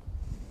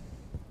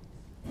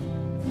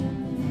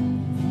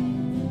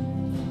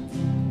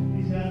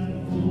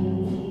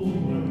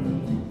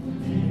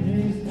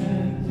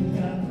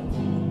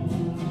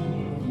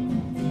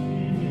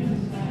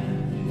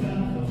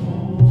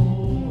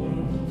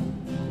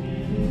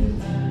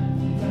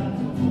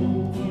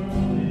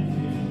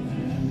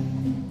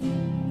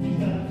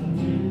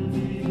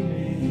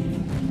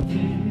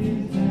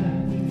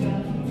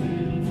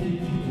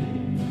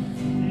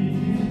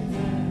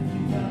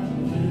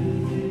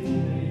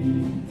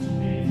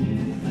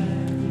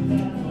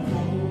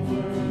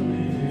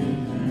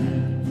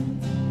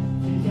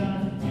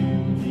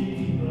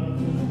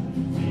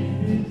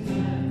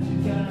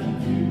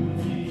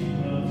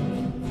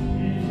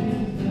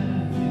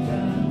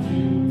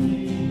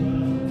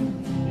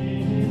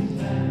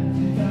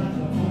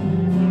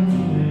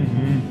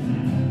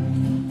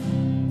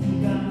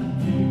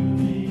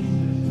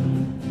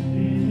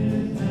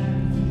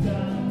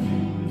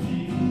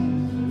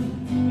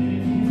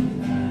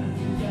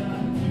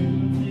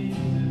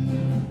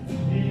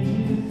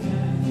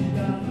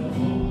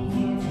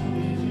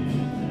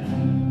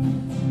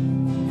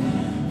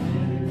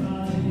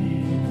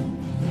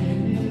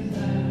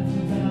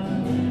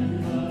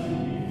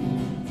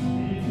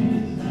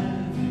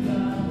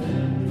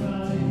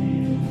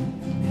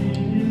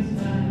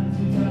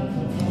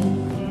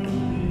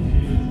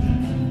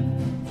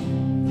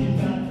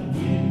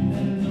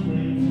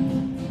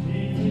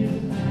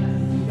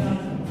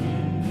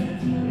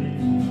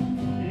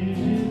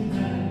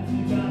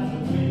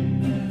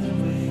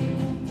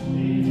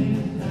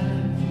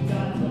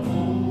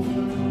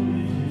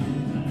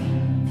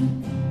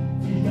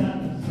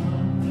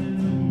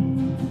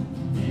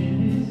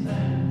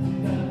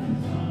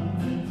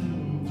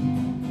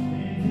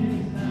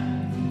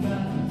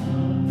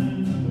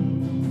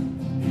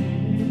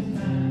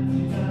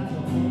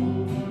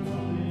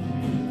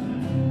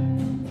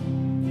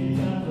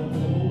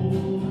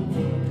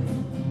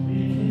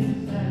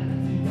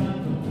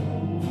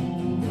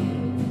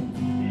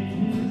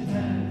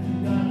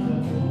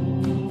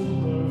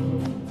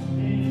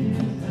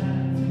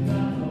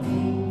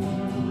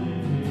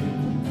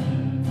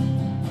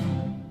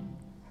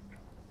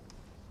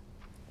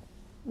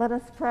 Let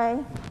us pray.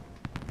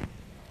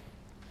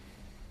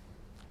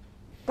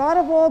 God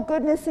of all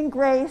goodness and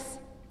grace,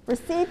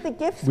 receive the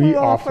gifts we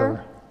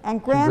offer and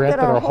grant that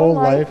our whole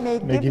life may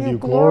give you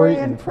glory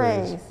and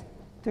praise.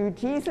 Through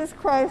Jesus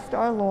Christ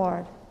our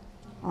Lord.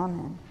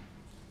 Amen.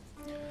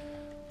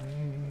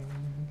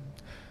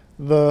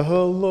 The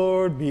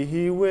Lord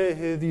be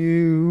with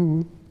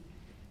you.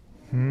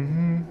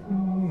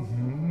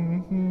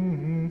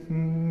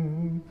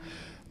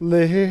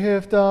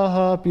 Lift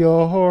up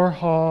your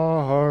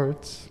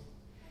hearts.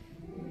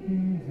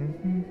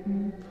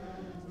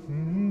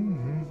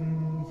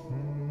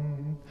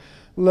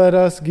 Let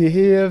us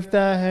give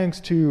thanks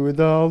to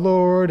the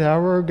Lord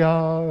our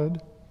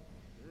God.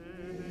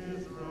 It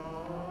is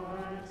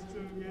right to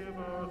give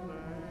our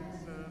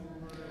thanks and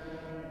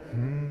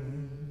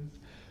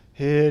praise.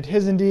 It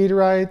is indeed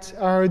right,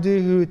 our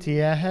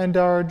duty and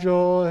our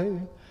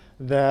joy,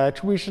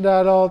 that we should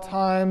at all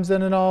times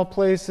and in all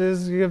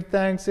places give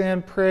thanks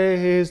and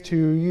praise to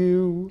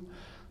you,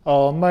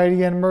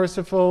 Almighty and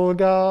merciful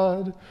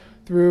God,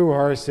 through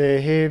our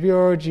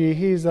Savior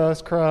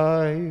Jesus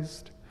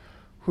Christ,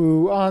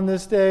 who on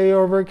this day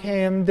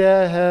overcame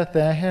death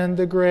and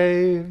the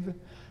grave,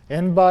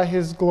 and by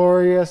his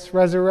glorious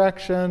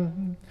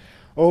resurrection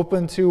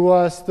opened to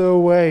us the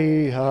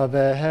way of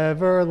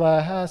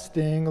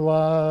everlasting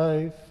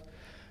life.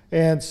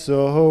 And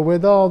so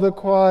with all the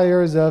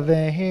choirs of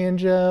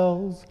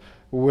angels,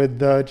 with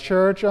the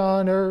church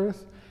on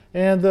earth,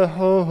 and the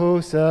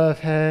hosts of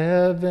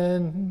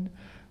heaven,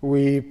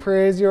 we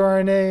praise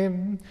your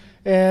name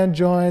and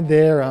join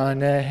their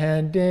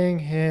unending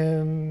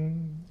hymn.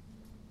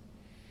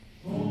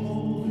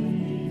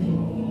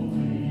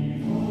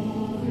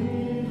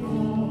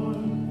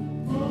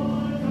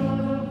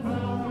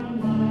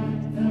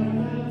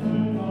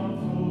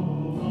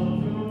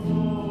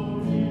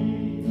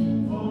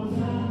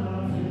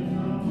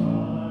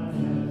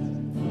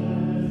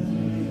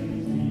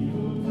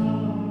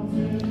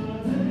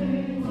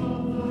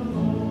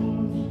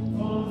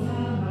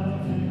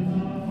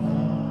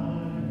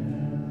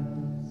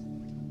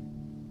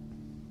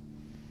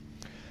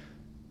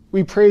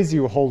 We praise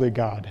you, holy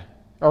God,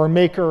 our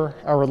maker,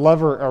 our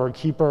lover, our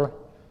keeper,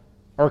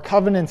 our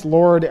covenant's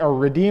Lord, our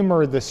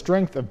redeemer, the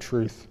strength of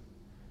truth,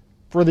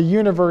 for the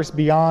universe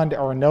beyond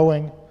our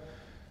knowing,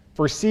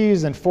 for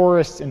seas and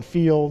forests and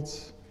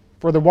fields,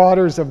 for the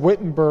waters of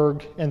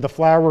Wittenberg and the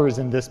flowers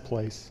in this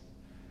place,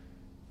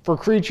 for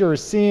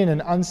creatures seen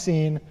and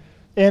unseen,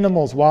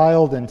 animals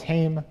wild and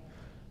tame,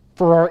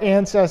 for our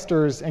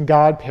ancestors and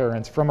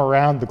godparents from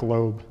around the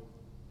globe,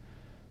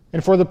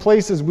 and for the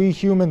places we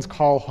humans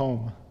call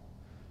home,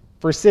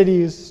 for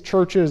cities,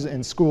 churches,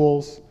 and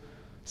schools,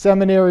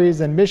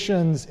 seminaries, and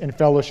missions, and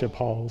fellowship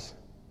halls.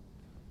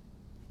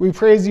 We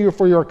praise you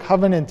for your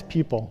covenant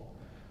people,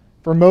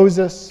 for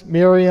Moses,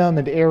 Miriam,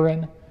 and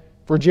Aaron,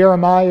 for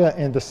Jeremiah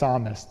and the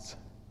psalmists,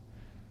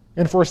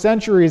 and for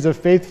centuries of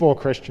faithful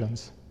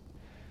Christians,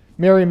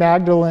 Mary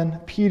Magdalene,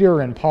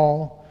 Peter and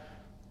Paul,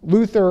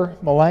 Luther,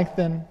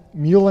 Melanchthon,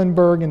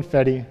 Muhlenberg and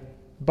Feti,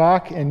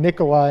 Bach and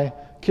Nicolai,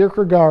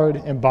 Kierkegaard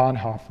and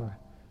Bonhoeffer,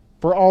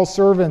 for all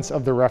servants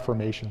of the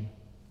Reformation.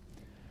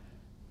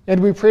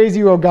 And we praise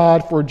you, O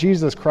God, for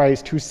Jesus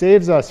Christ, who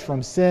saves us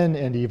from sin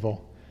and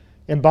evil,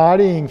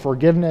 embodying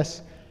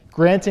forgiveness,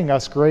 granting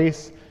us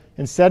grace,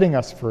 and setting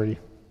us free,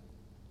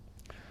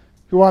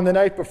 who on the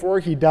night before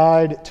he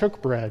died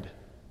took bread,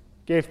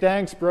 gave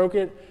thanks, broke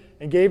it,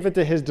 and gave it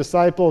to his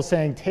disciples,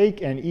 saying,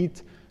 "Take and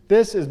eat.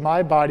 This is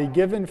my body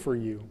given for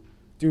you.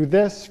 Do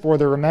this for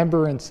the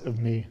remembrance of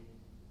me."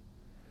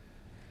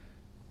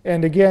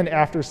 And again,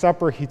 after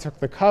supper, he took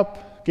the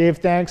cup, gave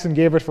thanks, and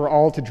gave it for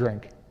all to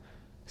drink,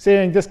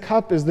 saying, "This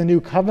cup is the new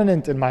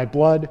covenant in my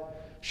blood,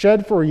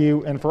 shed for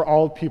you and for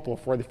all people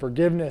for the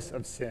forgiveness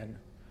of sin.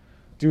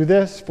 Do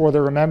this for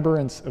the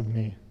remembrance of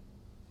me."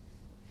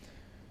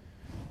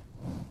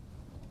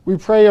 We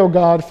pray, O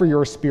God, for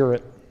your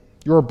Spirit,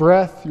 your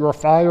breath, your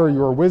fire,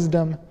 your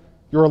wisdom,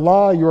 your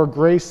law, your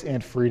grace,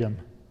 and freedom.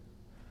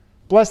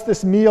 Bless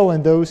this meal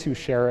and those who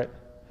share it.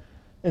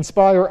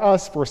 Inspire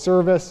us for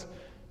service,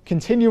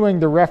 continuing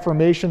the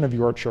reformation of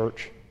your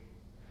church.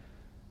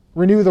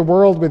 Renew the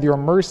world with your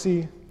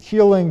mercy,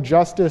 healing,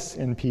 justice,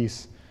 and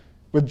peace,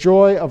 with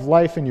joy of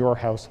life in your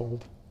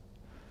household.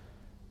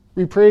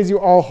 We praise you,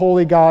 all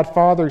holy God,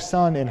 Father,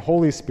 Son, and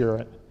Holy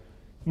Spirit,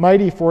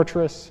 mighty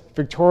fortress,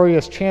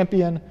 victorious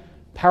champion,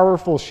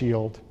 powerful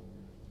shield,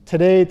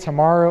 today,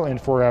 tomorrow,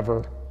 and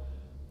forever.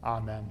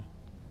 Amen.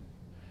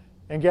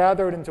 And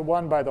gathered into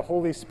one by the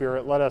Holy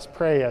Spirit, let us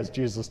pray as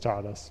Jesus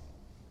taught us.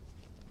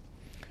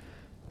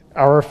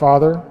 Our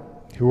Father,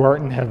 who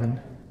art in heaven,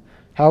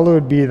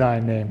 hallowed be thy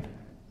name.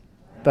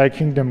 Thy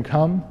kingdom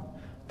come,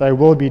 thy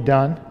will be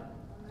done,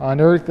 on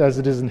earth as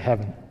it is in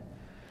heaven.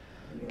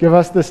 Give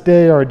us this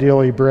day our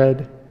daily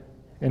bread,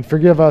 and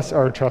forgive us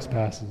our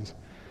trespasses,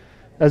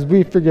 as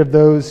we forgive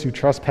those who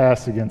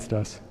trespass against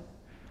us.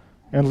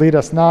 And lead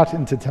us not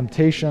into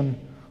temptation,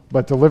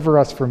 but deliver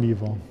us from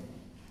evil.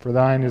 For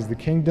thine is the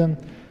kingdom,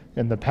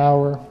 and the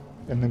power,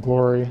 and the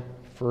glory,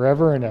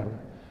 forever and ever.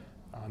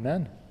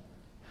 Amen.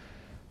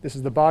 This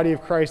is the body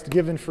of Christ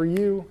given for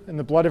you and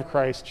the blood of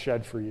Christ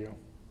shed for you.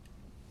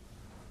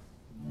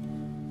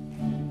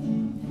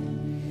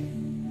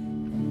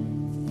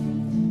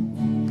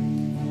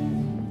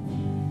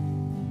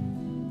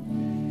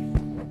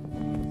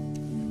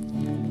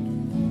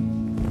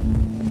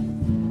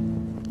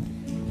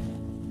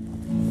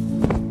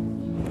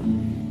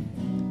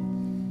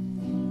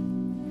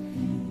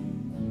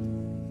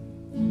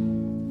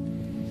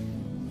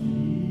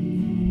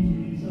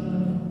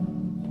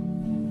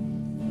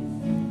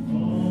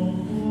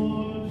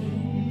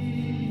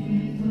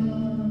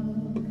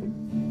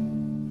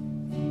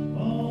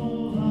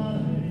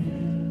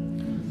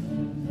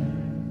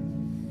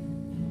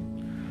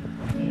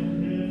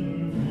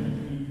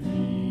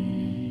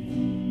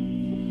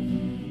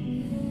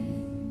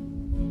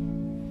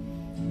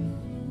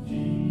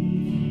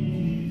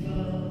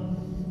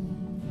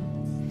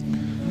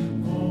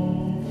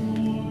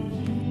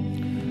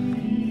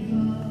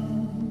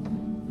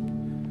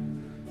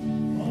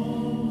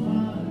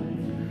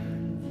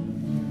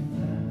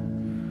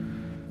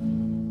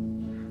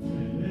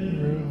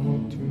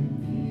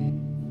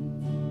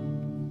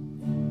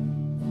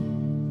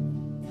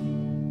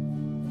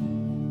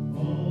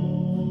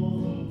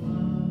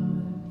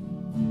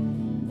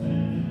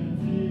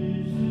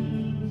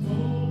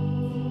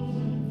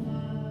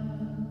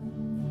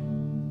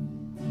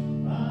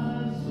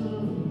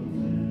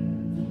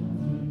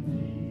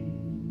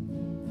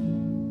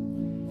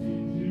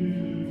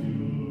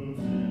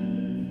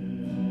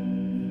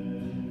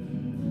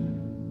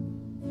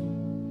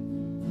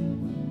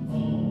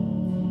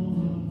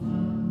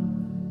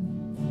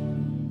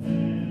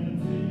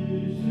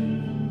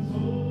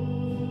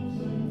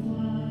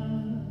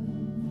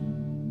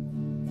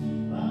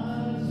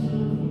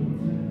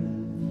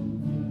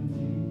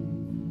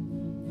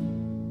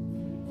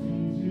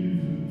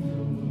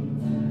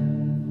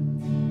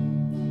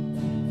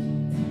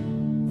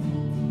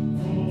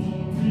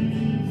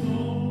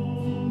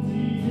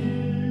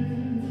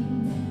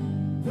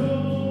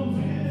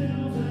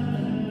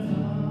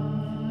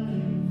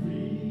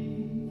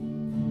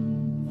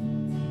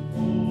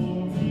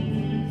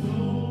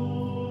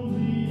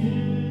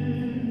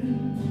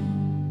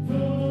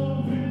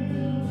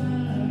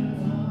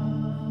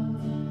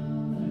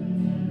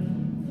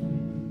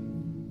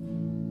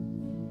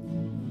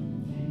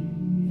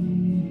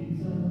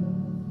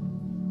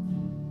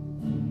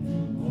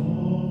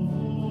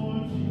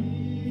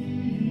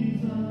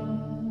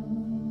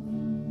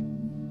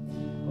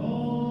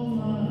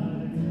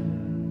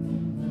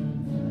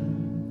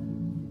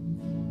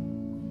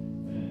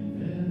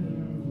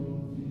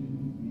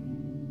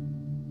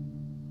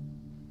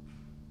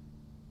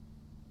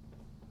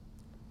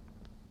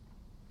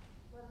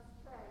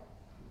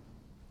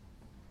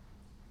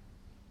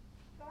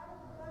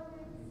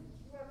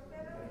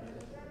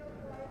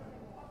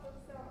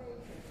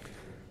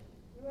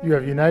 You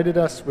have united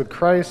us with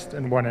Christ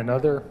and one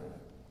another,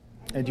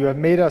 and you have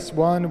made us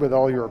one with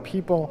all your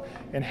people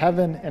in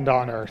heaven and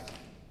on earth.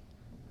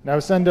 Now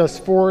send us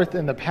forth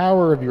in the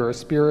power of your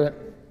Spirit,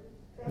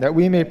 that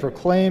we may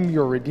proclaim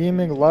your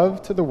redeeming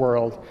love to the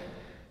world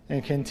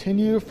and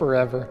continue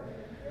forever.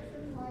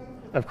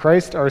 Of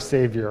Christ our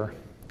Savior.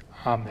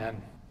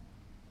 Amen.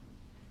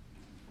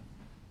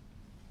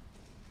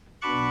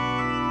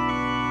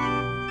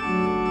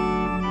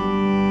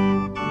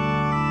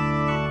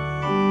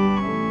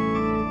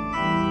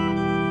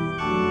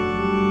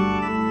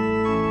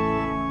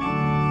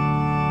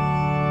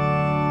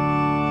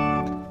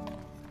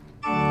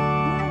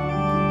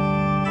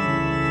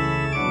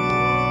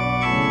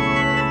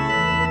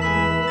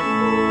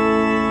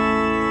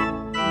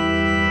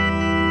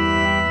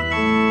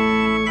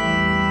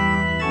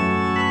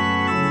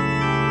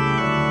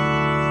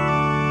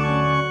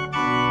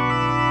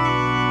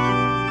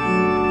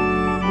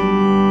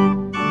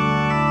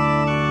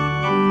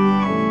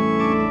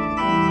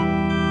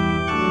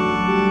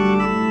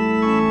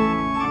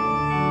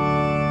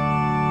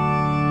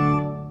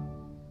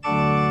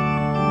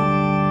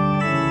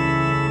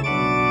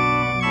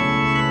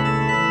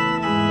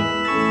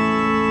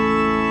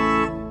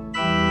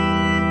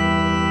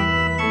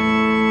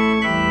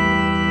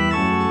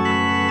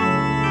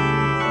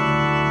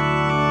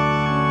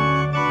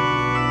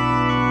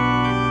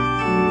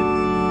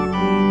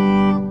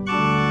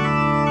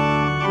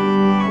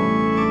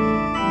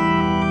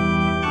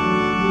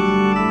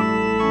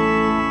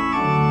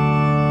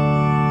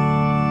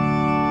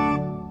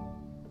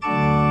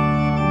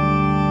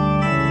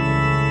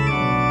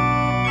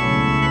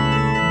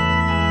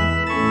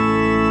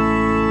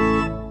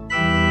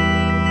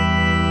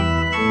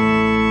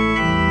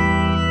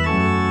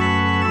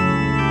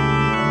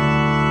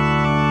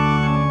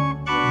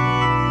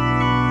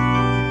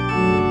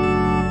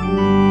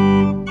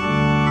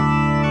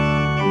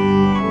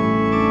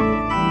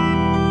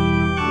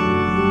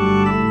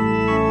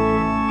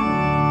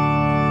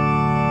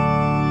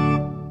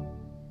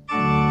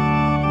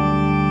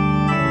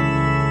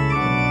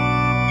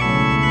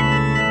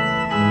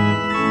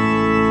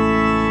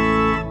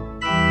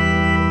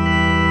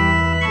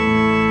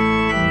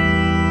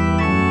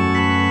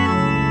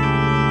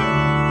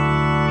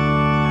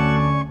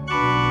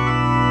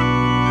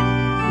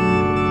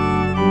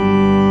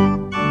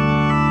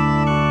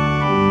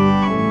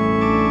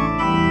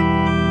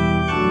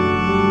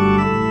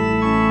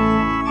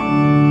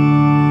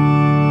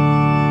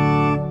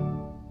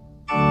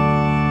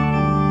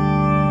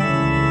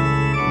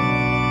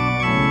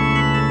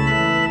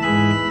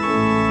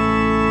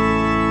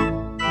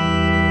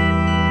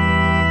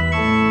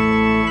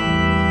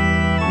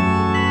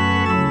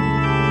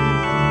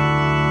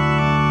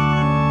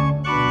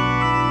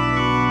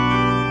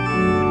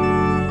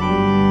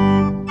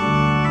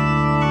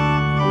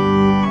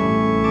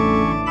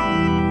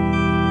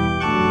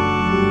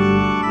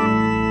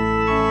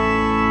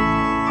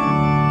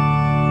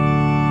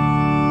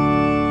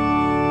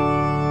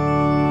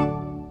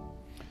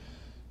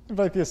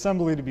 invite the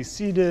assembly to be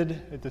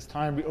seated. At this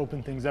time, we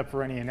open things up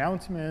for any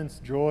announcements,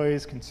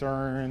 joys,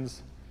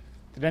 concerns.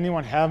 Did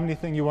anyone have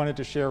anything you wanted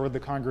to share with the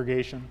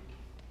congregation?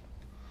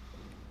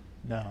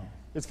 No.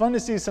 It's fun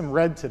to see some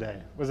red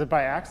today. Was it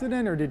by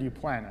accident or did you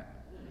plan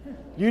it?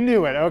 You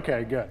knew it.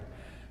 Okay, good.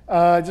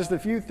 Just a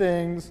few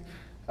things.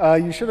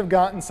 You should have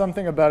gotten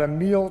something about a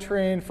meal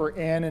train for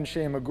Anne and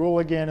Shay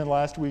McGooligan in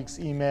last week's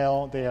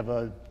email. They have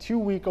a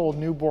 2-week-old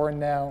newborn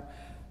now.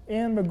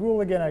 Anne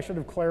McGooligan, I should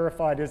have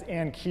clarified, is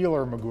Anne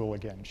Keeler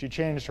McGooligan. She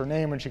changed her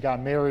name when she got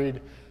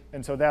married,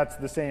 and so that's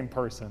the same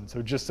person.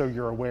 So just so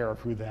you're aware of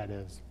who that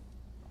is.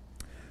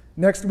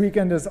 Next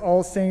weekend is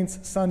All Saints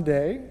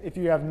Sunday. If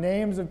you have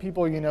names of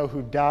people you know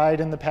who died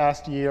in the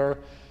past year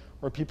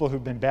or people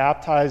who've been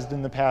baptized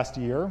in the past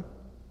year,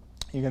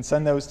 you can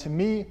send those to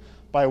me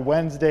by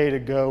Wednesday to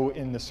go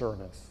in the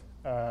service.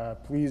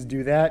 Please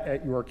do that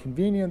at your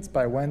convenience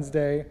by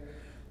Wednesday.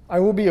 I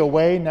will be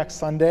away next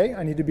Sunday.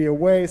 I need to be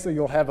away, so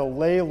you'll have a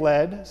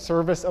lay-led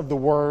service of the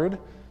Word,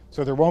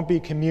 so there won't be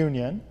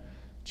communion.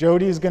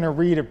 Jody's going to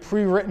read a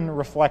pre-written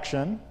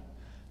reflection.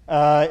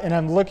 And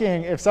I'm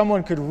looking, if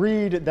someone could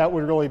read, that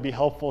would really be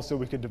helpful so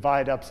we could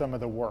divide up some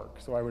of the work.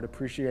 So I would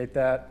appreciate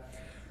that.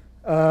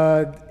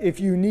 If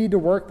you need to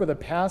work with a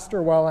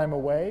pastor while I'm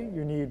away,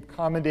 you need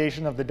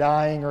commendation of the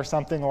dying or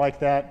something like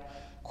that,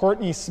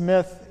 Courtney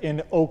Smith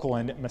in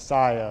Oakland at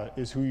Messiah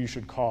is who you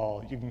should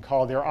call. You can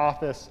call their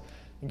office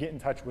and get in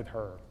touch with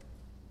her.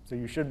 So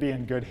you should be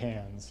in good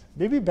hands.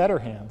 Maybe better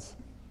hands.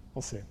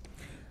 We'll see.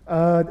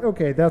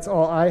 Okay, that's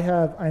all I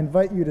have. I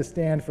invite you to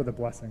stand for the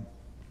blessing.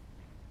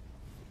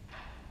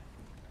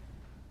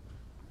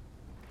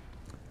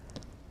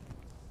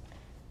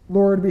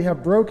 Lord, we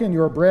have broken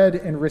your bread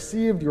and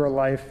received your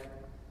life.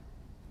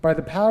 By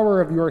the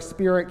power of your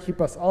Spirit,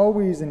 keep us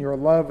always in your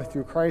love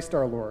through Christ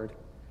our Lord.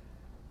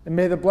 And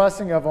may the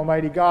blessing of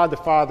Almighty God, the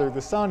Father,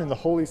 the Son, and the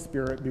Holy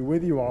Spirit be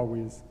with you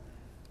always.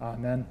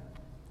 Amen.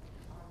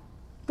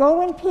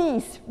 Go in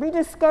peace.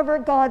 Rediscover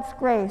God's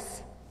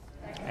grace.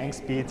 Thanks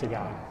be to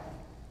God.